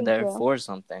actually Thank there you. for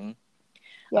something.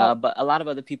 Yep. But a lot of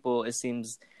other people, it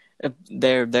seems,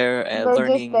 They're just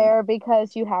learning. there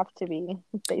because you have to be,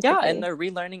 Yeah, and basically. they're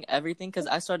relearning everything because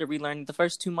I started relearning the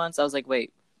first 2 months. I was like,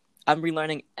 wait, I'm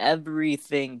relearning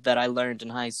everything that I learned in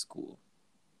high school.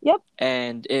 Yep.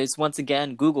 And it's once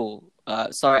again Google.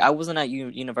 Sorry, I wasn't at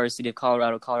University of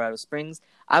Colorado Springs.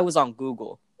 I was on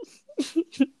Google.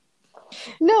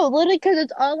 No, literally because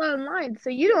it's all online. So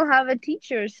you don't have a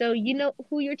teacher. So you know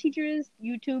who your teacher is?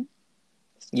 YouTube,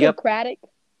 Yep, Skillcratic,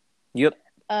 yep.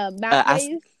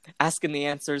 Mathways, Asking the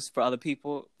answers for other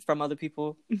people from other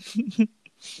people.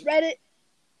 Reddit.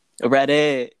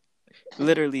 Reddit.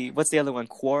 Literally, what's the other one?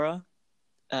 Quora.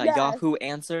 Yes. Yahoo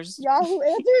Answers. Yahoo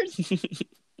Answers.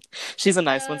 She's a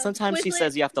nice one. Sometimes Quizlet. she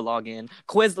says you have to log in.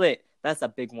 Quizlet. That's a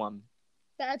big one.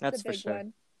 That's the for big sure.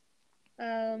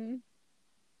 one.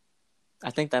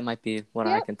 I think that might be what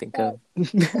I can think of.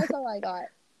 That's all I got.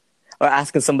 Or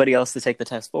asking somebody else to take the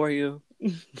test for you.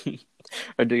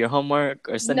 Or do your homework.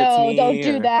 Or send it to me. No, don't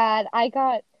do that.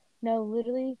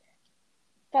 Literally,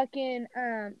 fucking,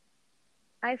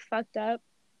 I fucked up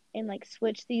and, like,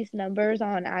 switched these numbers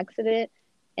on accident,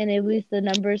 and it was the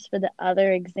numbers for the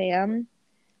other exam.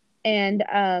 And,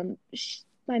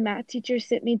 my math teacher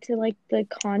sent me to, like, the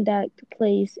conduct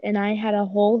place, and I had a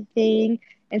whole thing.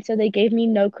 And so they gave me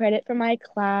no credit for my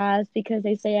class because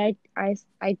they say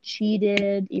I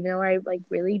cheated, even though I like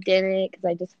really didn't because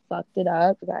I just fucked it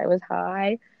up because I was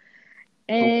high.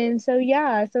 And so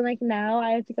yeah, so like now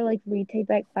I have to go like retake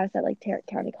that class at like Tarrant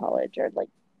County College or like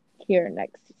here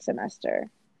next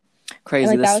semester.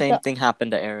 Crazy. And, like, The same thing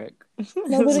happened to Eric.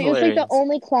 no, It was literally, it was like the hilarious.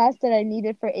 only class that I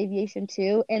needed for aviation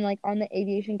too. And like on the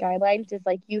aviation guidelines, is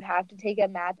like you have to take a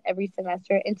math every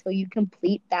semester until you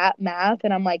complete that math.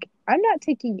 And I'm like, I'm not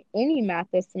taking any math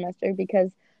this semester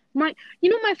because my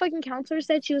fucking counselor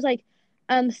said she was like,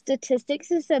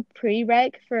 statistics is a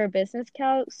prereq for a business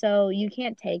calc, so you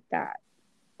can't take that.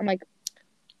 I'm like,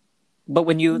 But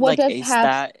when you what like does aced have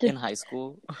that in high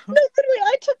school, No, literally,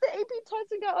 I took the AP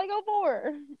test and got like a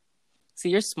 4. see,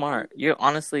 you're smart. You're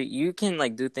honestly, you can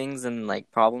like do things and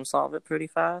like problem solve it pretty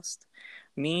fast.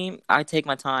 Me, I take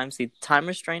my time. See, time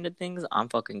restrained at things, I'm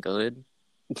fucking good.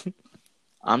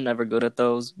 I'm never good at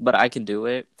those, but I can do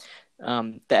it.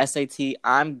 The SAT,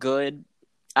 I'm good.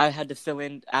 I had to fill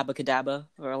in abacadabra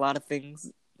for a lot of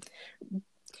things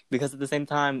because at the same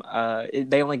time,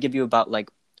 they only give you about like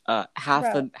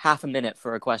half a minute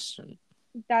for a question.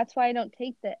 That's why I don't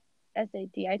take the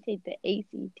SAT. I take the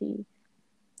ACT.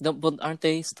 But aren't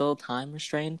they still time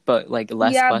restrained? But like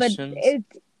less questions. But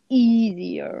it's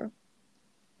easier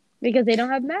because they don't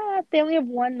have math. They only have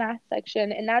one math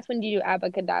section, and that's when you do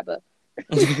abacadabra.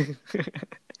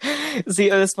 See,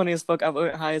 it was funny as fuck. I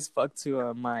went high as fuck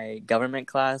to my government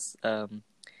class, and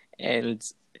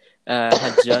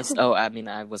had just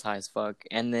I was high as fuck,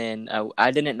 and then I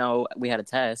didn't know we had a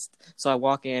test, so I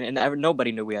walk in and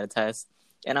nobody knew we had a test,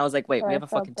 and I was like, wait, we have a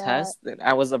fucking test? And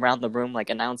I was around the room like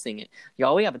announcing it,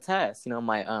 y'all, we have a test,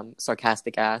 my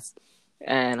sarcastic ass.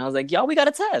 And I was like, y'all, we got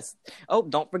a test. Oh,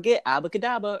 don't forget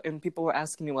abacadabra. And people were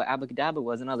asking me what abacadabra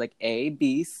was. And I was like, A,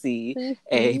 B, C,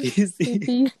 A, B,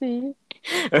 C.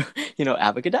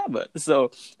 Abacadabra.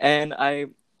 So, and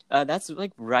that's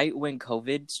like right when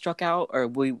COVID struck out, or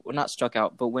not struck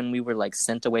out, but when we were like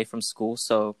sent away from school.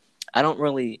 So I don't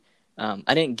really,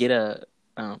 I didn't get a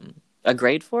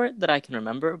grade for it that I can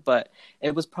remember, but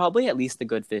it was probably at least a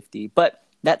good 50. But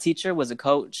that teacher was a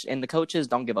coach, and the coaches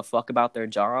don't give a fuck about their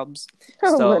jobs.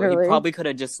 So literally. He probably could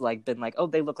have just like been like, oh,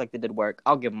 they look like they did work.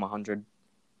 I'll give them 100.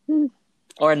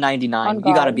 or a On 99. You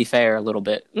got to guard. be fair a little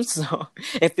bit. So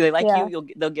if they like Yeah. you,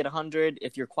 they'll get 100.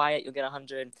 If you're quiet, you'll get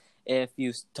 100. If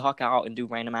you talk out and do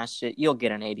random ass shit, you'll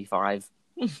get an 85.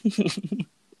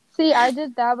 See, I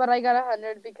did that, but I got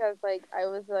 100 because like I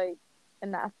was like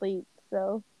an athlete.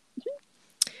 So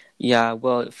Yeah,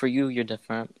 well, for you, you're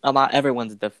different. A lot,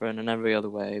 everyone's different in every other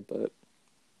way, but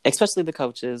especially the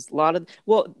coaches. A lot of,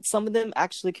 well, some of them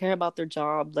actually care about their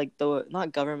job, like the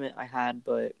not government I had,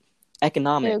 but who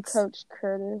economics. Coach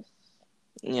Curtis?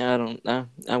 Yeah, I don't know.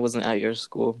 I wasn't at your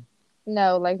school.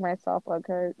 No, like my softball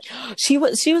coach. She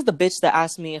was the bitch that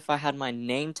asked me if I had my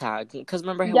name tag because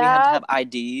remember how we had to Yeah. have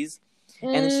IDs.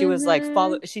 And then she was like,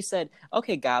 Mhm. She said,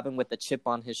 okay, Gavin, with the chip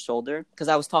on his shoulder. Because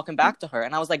I was talking back to her.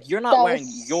 And I was like, you're not That wearing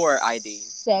was your ID.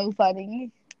 so funny.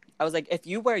 I was like, if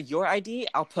you wear your ID,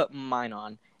 I'll put mine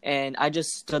on. And I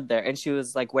just stood there. And she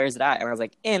was like, where's it at? And I was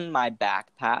like, in my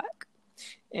backpack.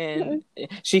 And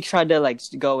she tried to like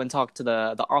go and talk to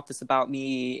the office about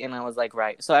me. And I was like,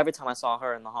 right. So every time I saw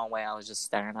her in the hallway, I was just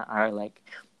staring at her like,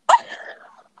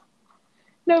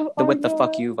 No, oh with the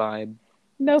fuck God. you vibe.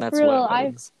 No, for That's what real. it I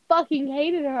was. fucking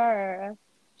hated her.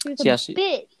 She was a Yeah,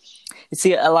 bitch. you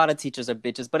see, a lot of teachers are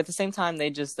bitches, but at the same time, they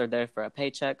just are there for a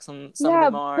paycheck. Some of Yeah,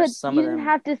 them are. but Some you of didn't them.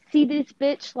 have to see this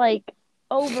bitch like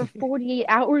over 48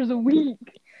 hours a week.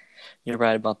 You're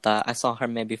right about that. I saw her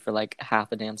maybe for like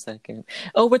half a damn second.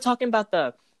 Oh, we're talking about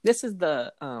the. This is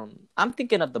the. I'm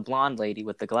thinking of the blonde lady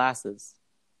with the glasses.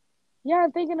 Yeah,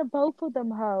 I'm thinking of both of them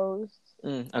hoes.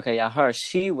 Okay, yeah, her.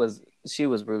 She was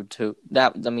rude too.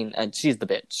 That I mean, she's the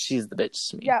bitch. She's the bitch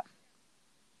to me. Yeah.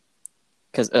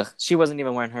 Because she wasn't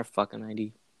even wearing her fucking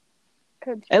ID.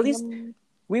 Coach At least Bingham.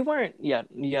 we weren't. Yeah,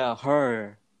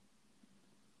 her.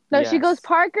 No, Yes. she goes,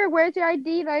 Parker, where's your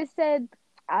ID? And I said,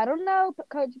 I don't know,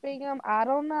 Coach Bingham. I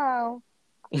don't know.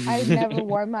 I never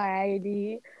wore my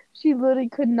ID. She literally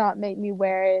could not make me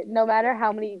wear it, no matter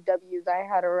how many W's I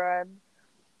had to run.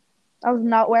 I was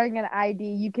not wearing an ID.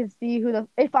 You can see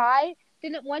if I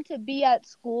didn't want to be at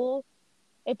school,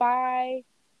 if I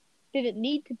didn't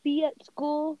need to be at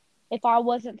school, if I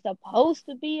wasn't supposed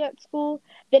to be at school,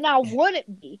 then I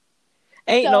wouldn't be.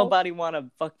 Ain't So, nobody want to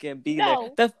fucking be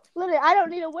no, there. literally, I don't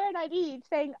need to wear an ID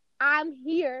saying I'm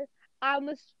here. I'm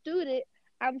a student.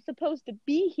 I'm supposed to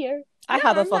be here. I No,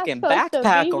 have a I'm not fucking supposed to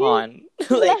backpack be here. on.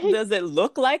 Like, Like, does it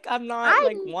look like I'm not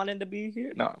like I'm wanting to be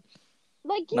here? No,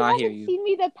 like, no, you I hear haven't you. seen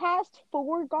me the past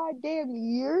 4 goddamn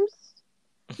years.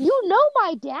 You know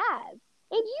my dad, and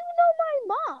you know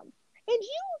my mom, and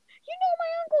you know my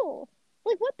uncle.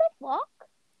 Like, what the fuck?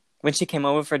 When she came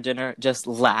over for dinner just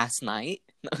last night.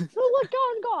 So what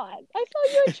God? I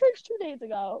saw you at church 2 days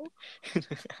ago.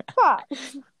 Fuck.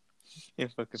 You're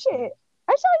fucking Shit.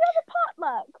 I saw you at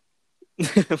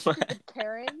the potluck. funny.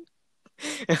 Karen.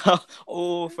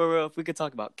 Oh, for real, if we could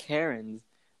talk about Karens.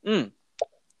 Did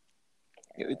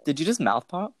you just mouth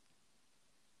pop?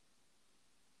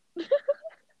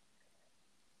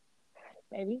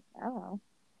 Maybe. I don't know.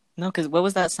 No, because what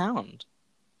was that sound?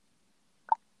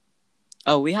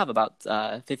 Oh, we have about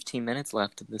 15 minutes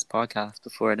left of this podcast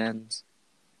before it ends.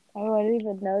 I wouldn't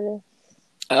even notice.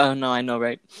 Oh, no, I know,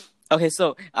 right? Okay,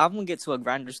 so I'm going to get to a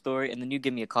grinder story, and then you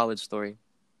give me a college story.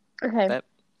 Okay. Bet?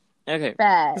 Okay.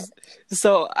 Bad.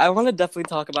 So I want to definitely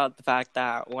talk about the fact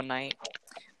that one night,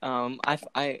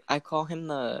 I call him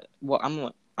the, well,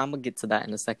 I'm gonna get to that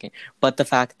in a second. But the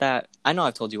fact that, I know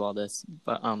I've told you all this,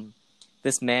 but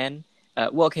this man,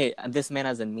 this man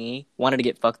as in me, wanted to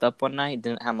get fucked up one night,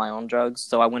 didn't have my own drugs,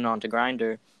 so I went on to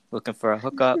Grindr looking for a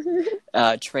hookup,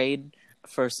 trade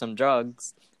for some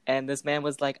drugs, and this man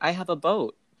was like, I have a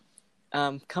boat,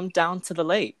 come down to the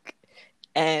lake.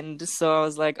 And so I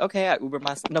was like, okay, I Ubered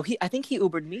myself. No, I think he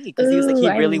Ubered me because he was like, he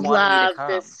really wanted me to come.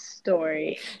 this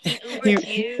story.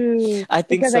 He, I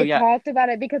think because so, I yeah. talked about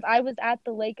it because I was at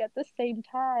the lake at the same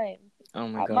time. Oh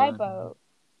my at God. my boat.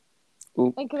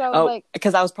 Ooh. Because I was like,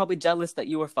 because I was probably jealous that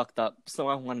you were fucked up, so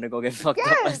I wanted to go get fucked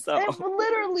up myself.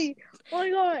 Literally. Oh my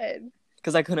God.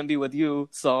 Because I couldn't be with you,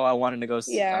 so I wanted to go.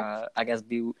 Yeah. I guess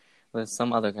be with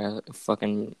some other guy,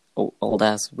 fucking old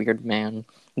ass weird man.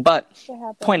 But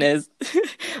point is,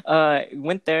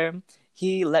 went there.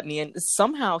 He let me in.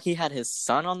 Somehow he had his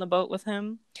son on the boat with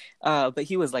him, but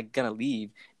he was like gonna leave.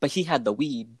 But he had the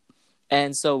weed,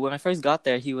 and so when I first got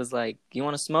there, he was like, "You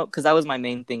want to smoke?" Because that was my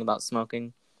main thing about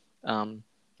smoking.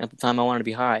 At the time, I wanted to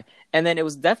be high, and then it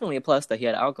was definitely a plus that he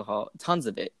had alcohol, tons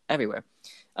of it everywhere.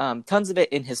 Tons of it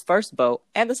in his first boat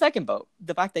and the second boat.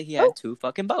 The fact that he had 2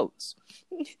 fucking boats.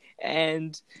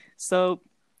 And so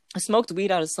I smoked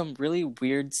weed out of some really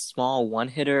weird small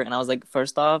one-hitter. And I was like,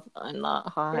 first off, I'm not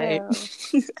high.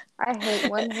 Yeah. I hate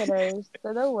one-hitters.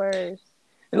 They're the worst.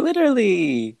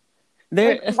 Literally.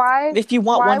 There, Like, why? if you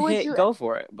want Why one would hit, you? go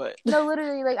for it. But No,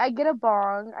 literally, like I get a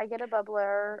bong, I get a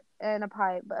bubbler and a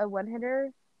pipe, a one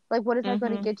hitter. Like, what is that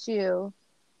going to mm-hmm, get you?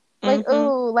 Like, mm-hmm.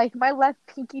 ooh, like my left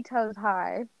pinky toe's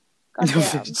high.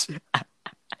 Goddamn.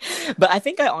 But I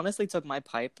think I honestly took my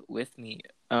pipe with me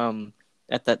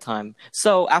at that time.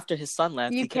 So after his son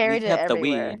left, You we carried it kept the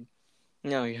everywhere. weed.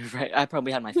 No, you're right. I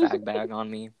probably had my fag bag on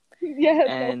me. Yeah, no,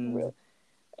 for And real.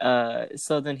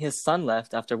 so then his son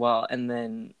left after a while, and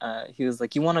then he was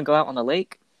like, "You want to go out on the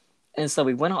lake?" And so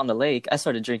we went out on the lake. I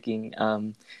started drinking.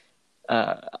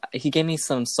 Uh, he gave me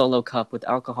some Solo cup with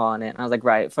alcohol in it, and I was like,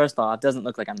 "Right, first off, it doesn't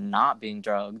look like I'm not being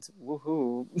drugged.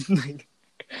 Woohoo!"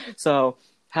 So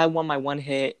had my one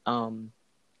hit.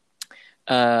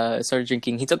 Started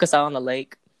drinking. He took us out on the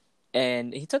lake,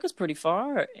 and he took us pretty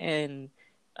far. And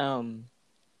um,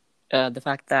 the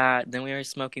fact that then we were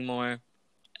smoking more.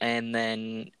 And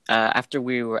then after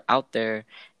we were out there,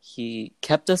 he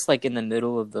kept us like in the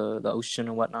middle of the ocean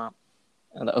or whatnot.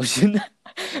 The ocean,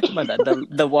 my bad.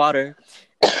 The water.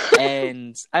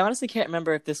 And I honestly can't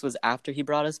remember if this was after he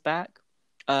brought us back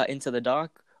into the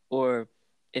dock or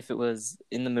if it was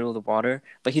in the middle of the water.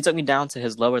 But he took me down to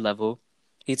his lower level.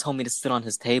 He told me to sit on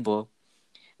his table,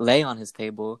 lay on his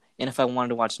table, and if I wanted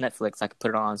to watch Netflix, I could put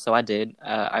it on. So I did.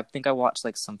 I think I watched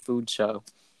like some food show,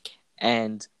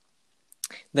 and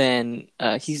then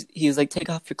he was like, "Take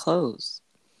off your clothes,"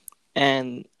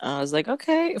 and I was like,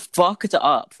 "Okay." Fucked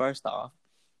up. First off,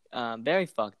 very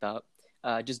fucked up.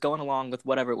 Just going along with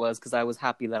whatever it was because I was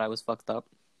happy that I was fucked up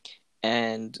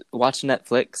and watched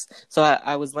Netflix. So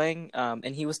I was laying,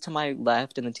 and he was to my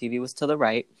left, and the TV was to the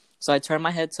right. So I turned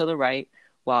my head to the right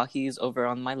while he's over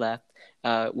on my left,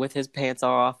 with his pants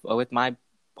off, or with my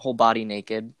whole body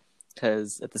naked,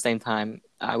 because at the same time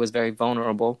I was very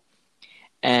vulnerable.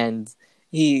 And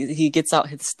he gets out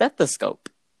his stethoscope,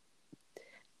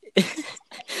 his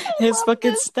Love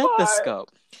fucking this part.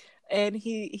 stethoscope, and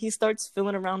he starts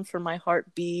feeling around for my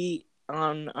heartbeat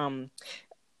on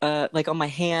like on my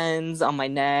hands, on my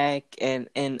neck, and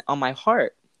on my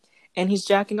heart, and he's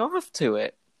jacking off to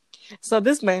it. So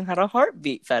this man had a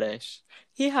heartbeat fetish.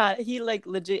 He like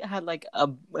legit had like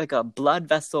a blood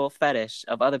vessel fetish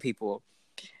of other people,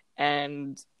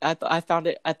 and I found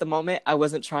it at the moment. I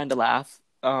wasn't trying to laugh,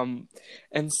 and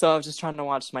so I was just trying to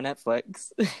watch my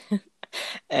Netflix,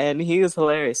 and he was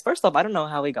hilarious. First off, I don't know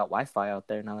how he got Wi-Fi out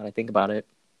there. Now that I think about it,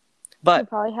 He but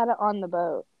probably had it on the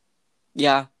boat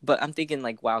yeah, but I'm thinking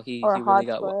like, wow, or a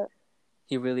hotspot.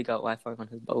 he really got Wi-Fi on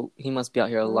his boat. He must be out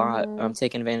here a lot, Mm-hmm.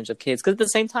 taking advantage of kids. Because at the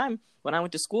same time, when I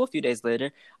went to school a few days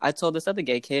later, I told this other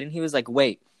gay kid, and he was like,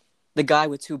 "Wait, the guy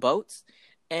with two boats?"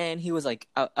 And he was like,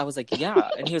 I was like, "Yeah,"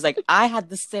 and he was like, "I had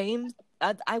the same.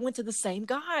 I went to the same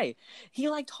guy. He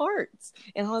liked hearts,"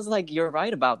 and I was like, "You're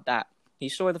right about that." He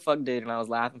sure the fuck did, and I was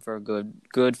laughing for a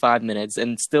good 5 minutes,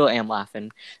 and still am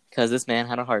laughing because this man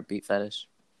had a heartbeat fetish.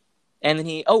 And then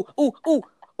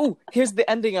here's the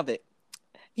ending of it.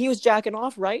 He was jacking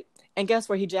off, right? And guess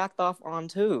where he jacked off on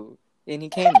too? And he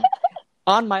came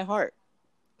on my heart.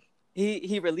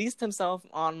 He released himself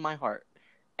on my heart.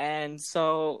 And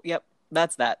so, yep,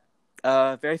 that's that.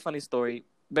 Very funny story.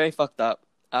 Very fucked up.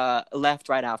 Left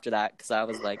right after that because I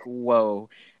was like, whoa.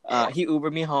 He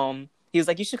Ubered me home. He was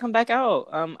like, you should come back out.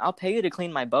 I'll pay you to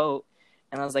clean my boat.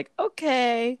 And I was like,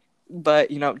 okay. But,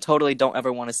 totally don't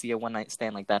ever want to see a one night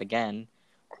stand like that again.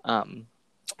 One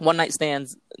night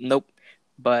stands, nope.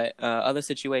 But other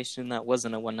situation that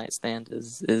wasn't a one night stand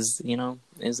is in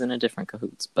a different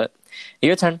cahoots. But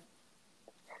your turn.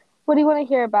 What do you want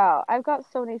to hear about? I've got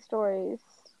so many stories.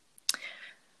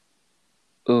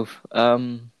 Oof.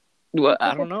 Well, I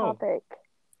Pick a don't know. topic.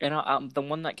 And the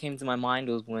one that came to my mind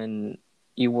was when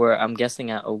you were, I'm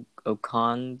guessing, at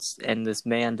Okan's, and this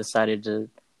man decided to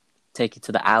take you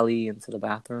to the alley and to the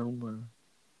bathroom. Or...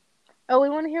 Oh, we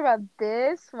want to hear about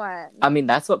this one. I mean,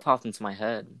 that's what popped into my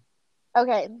head.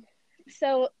 Okay,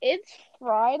 so it's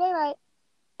Friday night,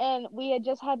 and we had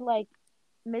just had like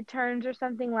midterms or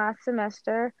something last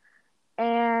semester,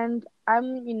 and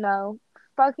I'm,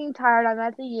 fucking tired. I'm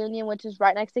at the Union, which is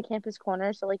right next to Campus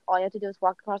Corner, so like all you have to do is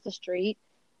walk across the street,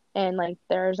 and like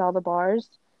there's all the bars.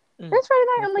 It's Friday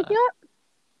night. I'm like, you know what?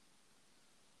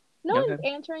 No Okay. one's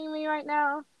answering me right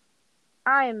now.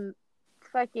 I'm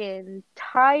fucking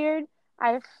tired.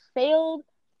 I failed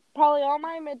probably all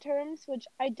my midterms, which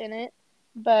I didn't,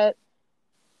 but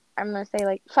I'm gonna say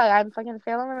like, fuck, I'm fucking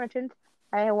failing my midterms.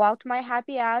 I walked my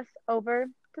happy ass over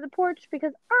to the porch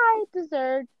because I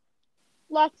deserved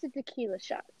lots of tequila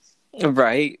shots.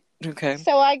 Right. Okay.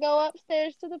 So I go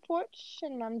upstairs to the porch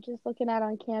and I'm just looking out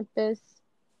on campus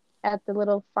at the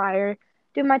little fire,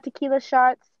 do my tequila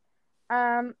shots.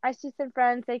 I see some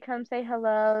friends. They come say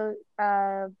hello.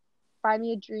 Buy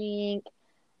me a drink.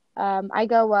 I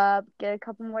go up, get a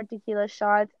couple more tequila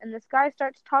shots, and this guy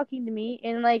starts talking to me,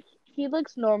 and like he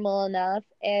looks normal enough,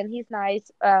 and he's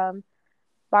nice.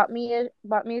 Bought me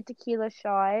a tequila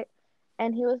shot,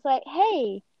 and he was like,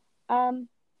 "Hey, um,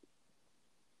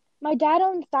 my dad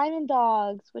owns Diamond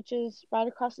Dogs, which is right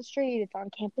across the street. It's on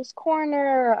Campus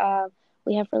Corner.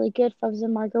 We have really good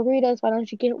frozen margaritas. Why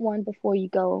don't you get one before you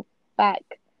go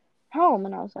back home?"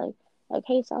 And I was like,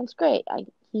 "Okay, sounds great."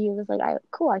 He was like,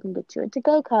 cool, I can get you a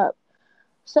to-go cup."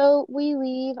 So we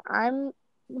leave. I'm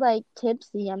like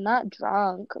tipsy. I'm not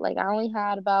drunk. Like I only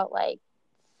had about like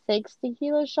six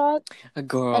tequila shots A and a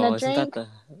girl, isn't that drink.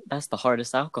 that's the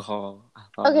hardest alcohol? I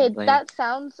Okay, thought like, that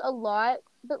sounds a lot,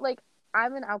 but like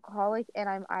I'm an alcoholic and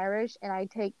I'm Irish and I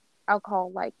take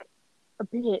alcohol like a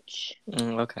bitch.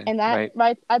 okay, And that right.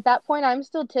 right at that point I'm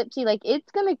still tipsy. Like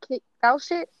it's gonna kick that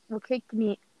shit will kick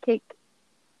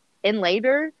in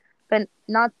later, but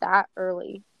not that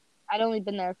early. I'd only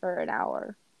been there for an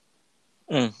hour.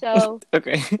 Mm. So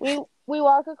Okay. we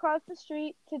walk across the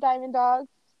street to Diamond Dogs.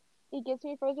 He gets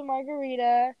me a frozen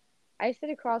margarita. I sit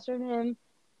across from him.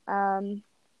 Um,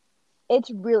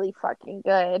 it's really fucking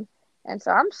good. And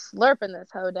so I'm slurping this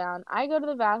hoe down. I go to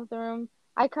the bathroom.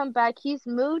 I come back. He's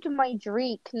moved my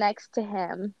drink next to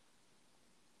him.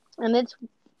 And it's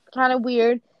kind of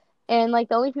weird. And like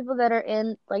the only people that are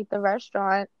in like the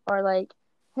restaurant are like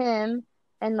him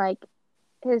and like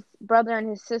his brother and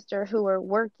his sister who are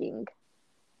working.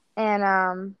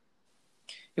 And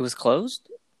It was closed?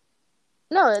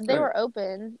 no, they Or were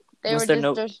open. They was were there just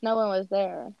no there's no one was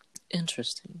there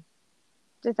interesting?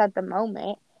 just at the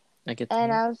moment. I get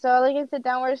And that. so like I sit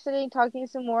down, we're sitting talking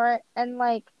some more, and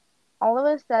like all of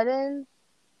a sudden,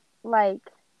 like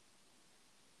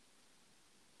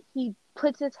he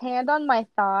puts his hand on my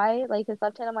thigh, like his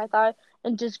left hand on my thigh,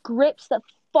 and just grips the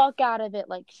fuck out of it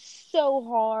like so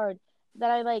hard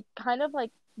that I like kind of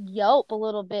like yelp a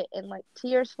little bit and like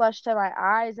tears flush to my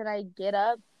eyes, and I get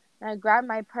up and I grab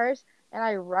my purse and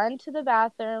I run to the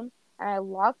bathroom and I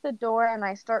lock the door and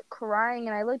I start crying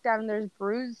and I look down and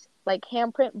there's like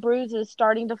handprint bruises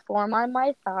starting to form on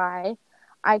my thigh.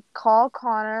 I call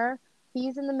Connor.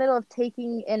 He's in the middle of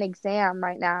taking an exam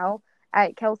right now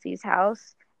at Kelsey's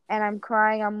house, and I'm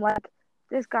crying. I'm like,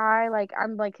 this guy, like,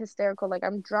 I'm like hysterical. Like,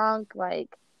 I'm drunk.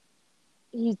 Like,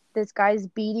 this guy's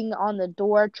beating on the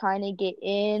door trying to get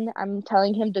in. I'm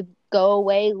telling him to go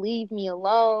away, leave me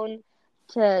alone,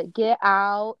 to get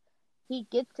out. He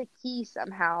gets a key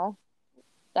somehow.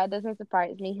 That doesn't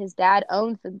surprise me. His dad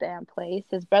owns the damn place.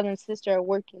 His brother and sister are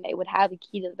working. They would have a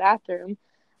key to the bathroom.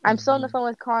 I'm still on the Hmm. phone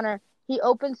with Connor. He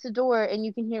opens the door, and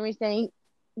you can hear me saying,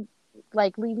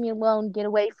 like, leave me alone, get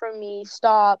away from me,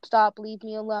 stop, leave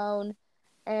me alone.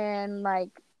 And like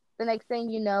the next thing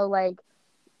you know, like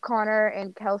Connor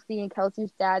and Kelsey and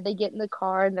Kelsey's dad, they get in the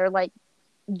car and they're like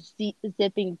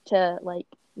zipping to like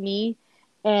me,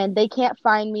 and they can't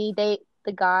find me.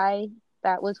 The guy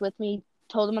that was with me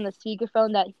told them on the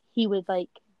speakerphone that he would like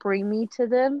bring me to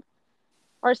them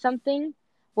or something.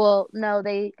 Well, no,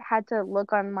 they had to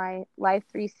look on my Life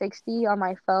 360 on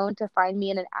my phone to find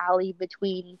me in an alley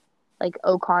between like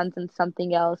Ocon's and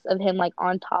something else of him like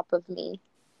on top of me.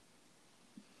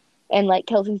 And like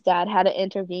Kelsey's dad had to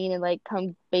intervene and like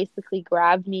come basically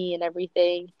grab me and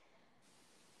everything.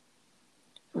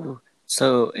 Ooh.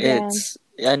 So Yeah. it's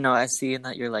I know I see in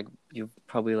that you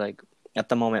probably like at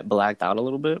the moment blacked out a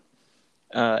little bit.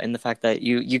 In the fact that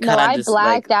you No, kind of just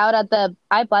like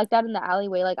I blacked out in the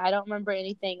alleyway. Like I don't remember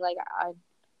anything. Like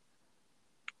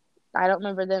I don't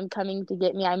remember them coming to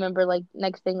get me. I remember like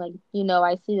next thing like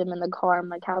I see them in the car. I'm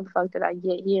like, how the fuck did I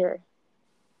get here?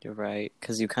 you're right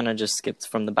because you kind of just skipped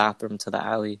from the bathroom to the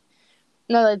alley.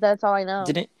 No, like that's all I know.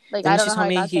 Didn't Like I didn't don't you know how tell I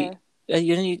me got he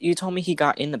there. you told me he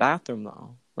got in the bathroom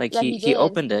though. Like Yeah, he he did.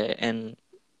 opened it and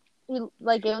He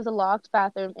like it was a locked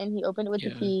bathroom and he opened it with the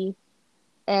yeah. key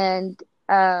and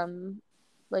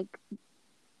like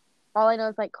all I know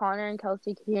is like Connor and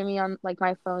Kelsey could hear me on like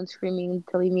my phone screaming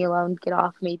to leave me alone, get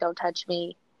off me, don't touch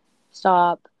me,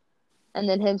 stop. And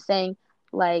then him saying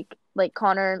like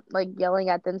Connor like yelling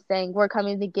at them saying we're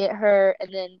coming to get her,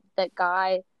 and then that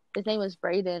guy, his name was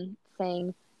Braden,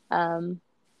 saying um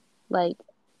like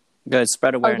Good,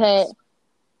 spread okay, awareness.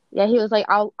 yeah, he was like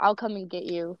I'll come and get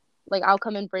you, like I'll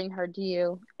come and bring her to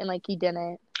you, and like he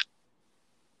didn't.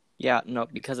 Yeah, no,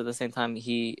 because at the same time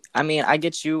I mean, I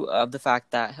get you of the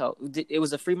fact that hell it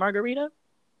was a free margarita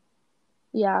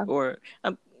Yeah. or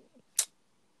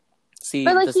see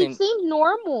But like the he same. seemed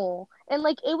normal, and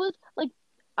like it was like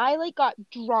I like got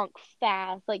drunk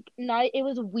fast. Like not it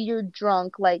was weird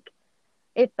drunk. Like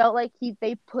It felt like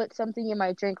they put something in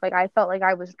my drink. Like I felt like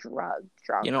I was You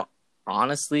drunk. know,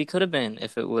 honestly, could have been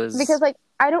if it Because was. like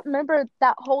I don't remember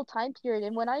that whole time period,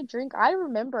 and when I drink, I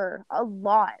remember a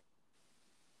lot.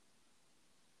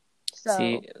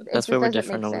 See, So it that's where just we're doesn't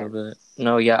different make a little sense. bit.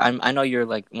 No, yeah, I know you're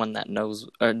like one that knows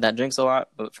or that drinks a lot,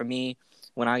 but for me,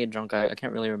 when I get drunk, I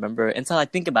can't really remember it until I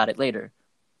think about it later,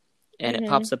 and it Hmm.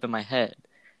 pops up in my head.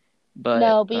 But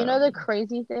No, but you know the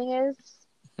crazy thing is,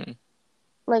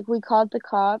 like we called the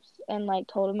cops and like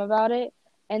told them about it,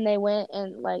 and they went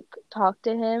and like talked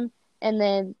to him, and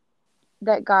then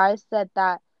that guy said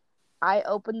that I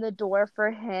opened the door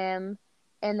for him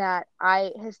and that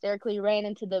I hysterically ran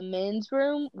into the men's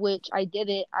room, which I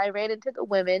didn't. I ran into the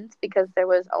women's because there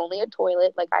was only a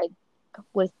toilet. Like that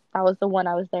was the one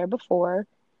I was there before.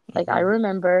 Like I mhm.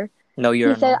 remember. No He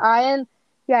said urinal.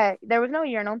 yeah, there was no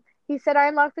urinal. He said I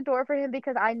unlocked the door for him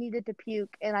because I needed to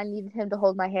puke and I needed him to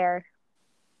hold my hair.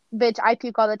 Bitch, I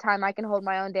puke all the time. I can hold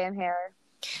my own damn hair.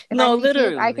 If I No, need to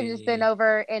puke, I can just bend literally.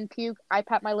 over and puke. I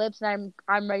pat my lips and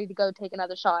I'm ready to go take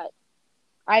another shot.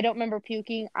 I don't remember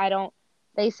puking. I don't.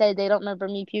 They said they don't remember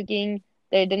me puking.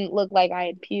 They didn't look like I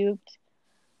had puked.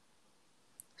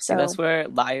 See, that's So where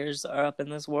liars are up in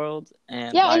this world,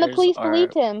 and yeah, and the liars police are,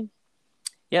 believed him.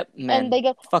 yep, And men, they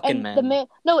go, fucking and the men. man.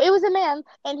 No, it was a man.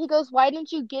 And he goes, "Why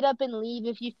didn't you get up and leave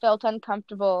if you felt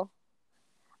uncomfortable?"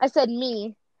 I said,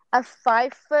 "Me, a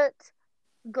 5 foot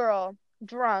girl,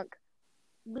 drunk,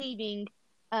 leaving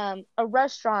a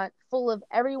restaurant full of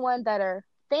everyone that are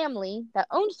family that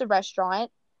owns the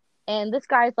restaurant, and this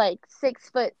guy's like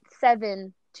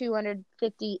 6'7",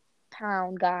 250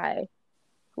 pound guy."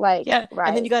 Like, Yeah, and then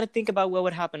right. you got to think about what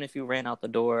would happen if you ran out the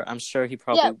door. I'm sure he Yeah,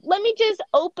 probably. let me just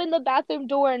open the bathroom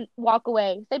door and walk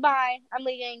away. Say bye. I'm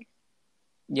leaving.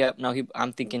 Yep, no, he.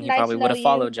 I'm thinking he Nice probably to would know have you.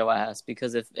 followed your ass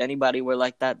because if anybody were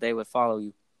like that, they would follow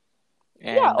you,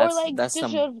 Yeah, and or that's like that's just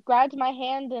should some. have grabbed my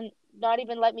hand and not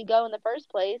even let me go in the first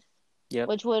place, Yep.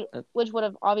 which would That- which would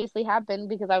have obviously happened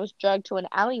because I was drugged to an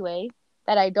alleyway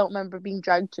that I don't remember being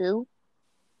drugged to.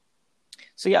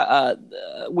 So yeah,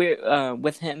 we're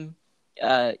with him.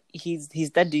 He's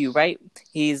dead to you, right?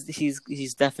 He's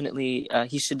definitely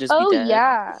he should just be Oh dead.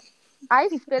 yeah. I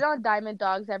spit on Diamond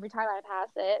Dogs every time I pass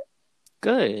it.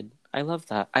 Good. I love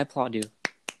that. I applaud you.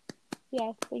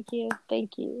 Yes, thank you.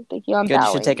 Thank you. Thank you. I'm Good. You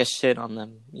should take bowing. a shit on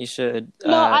them. No, You I've should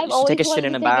take always a shit wanted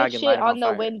in to a take a bag and light shit it on on the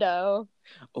fire. window.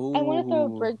 I want to throw a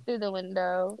Ooh. brick through the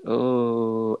window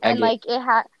Ooh. and Egg it.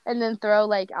 like and then throw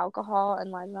like alcohol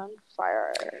and light it on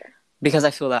fire. Because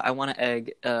I feel that I want to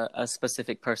egg a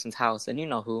specific person's house, and you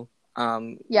know who.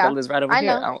 That Yeah, lives right over I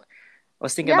here. know. I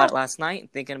was thinking about Yeah, it last night,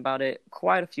 thinking about it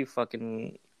quite a few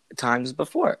fucking times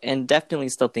before, and definitely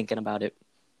still thinking about it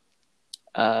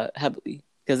heavily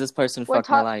because this person we're fucked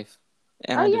my talk. life,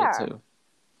 and Oh I did it yeah. too.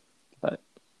 But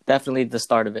definitely the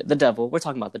start of it. The devil. We're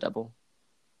talking about the devil.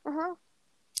 Uh huh.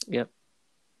 Yep,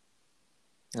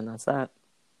 and that's that.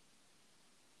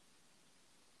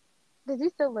 Does he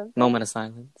still live there? Moment of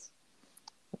silence.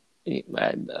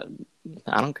 I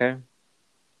don't care.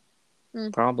 Hmm.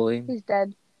 Probably. He's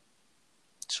dead.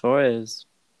 Sure is.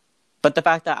 But the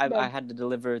fact that I Dead. had to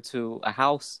deliver to a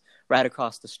house right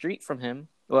across the street from him,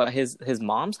 well, his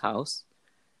mom's house,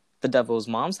 the devil's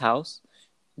mom's house,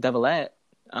 Devilette,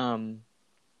 um,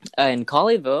 in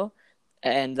Colleyville,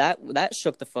 and that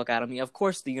shook the fuck out of me. Of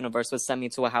course, the universe would send me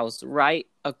to a house right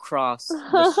across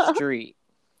the street.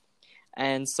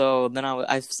 And so then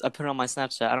I put it on my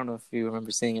Snapchat. I don't know if you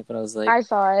remember seeing it, but I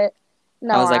saw it. I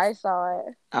No, was like, I saw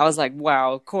it. I was like,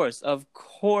 wow, of course,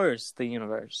 the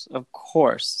universe, of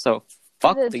course. So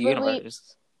Because fuck the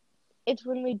universe. it's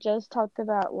when we just talked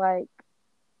about like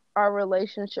our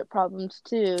relationship problems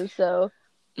too. So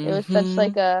it was such Mm-hmm.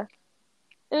 like a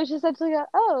it was just such like a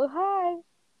oh hi,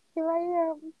 here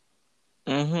I am.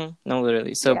 Mm-hmm. No,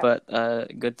 literally. So, Yeah.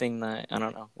 but good thing that I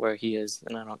don't know where he is,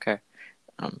 and I don't care,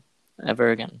 um, ever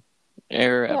again,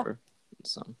 Yeah. ever.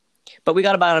 So, but we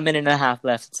got about a minute and a half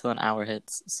left until an hour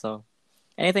hits. So,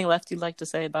 anything left you'd like to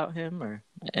say about him or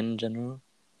in general?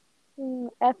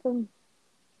 F him.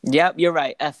 Yep, you're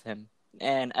right. F him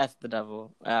and F the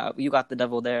devil. You got the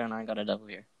devil there, and I got a devil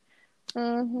here.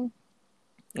 Mm-hmm.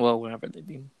 Well, wherever they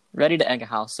be. Ready to egg a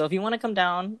house. So if you want to come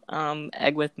down,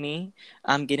 egg with me,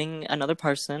 I'm getting another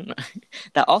person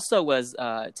that also was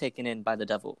taken in by the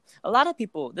devil. A lot of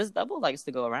people, this devil likes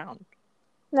to go around,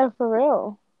 No, for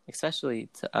real. especially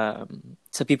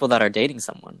to people that are dating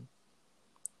someone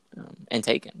and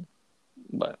taken.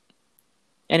 But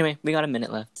anyway, we got a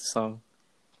minute left, so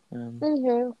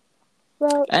Anywho,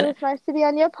 well, it and was nice to be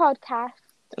on your podcast.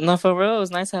 no, for real, it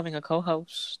was nice having a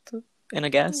co-host and a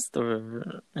guest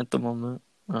or at the moment.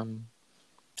 I'm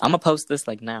gonna post this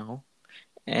like now,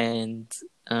 and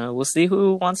we'll see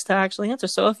who wants to actually answer.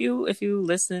 So if you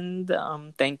listened,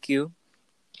 thank you.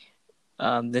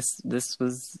 This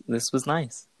was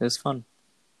nice. It was fun.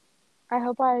 I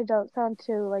hope I don't sound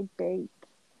too like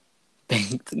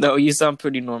baked. No, you sound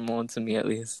pretty normal to me at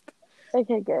least.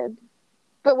 Okay, good.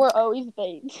 But we're always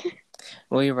baked.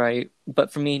 Well, you're right,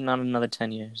 but for me, not another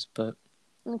 10 years. But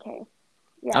Okay.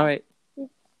 Yeah. all right.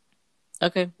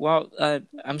 Okay. Well,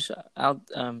 I'm sure I'll.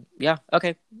 Yeah.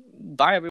 Okay. Bye, everyone.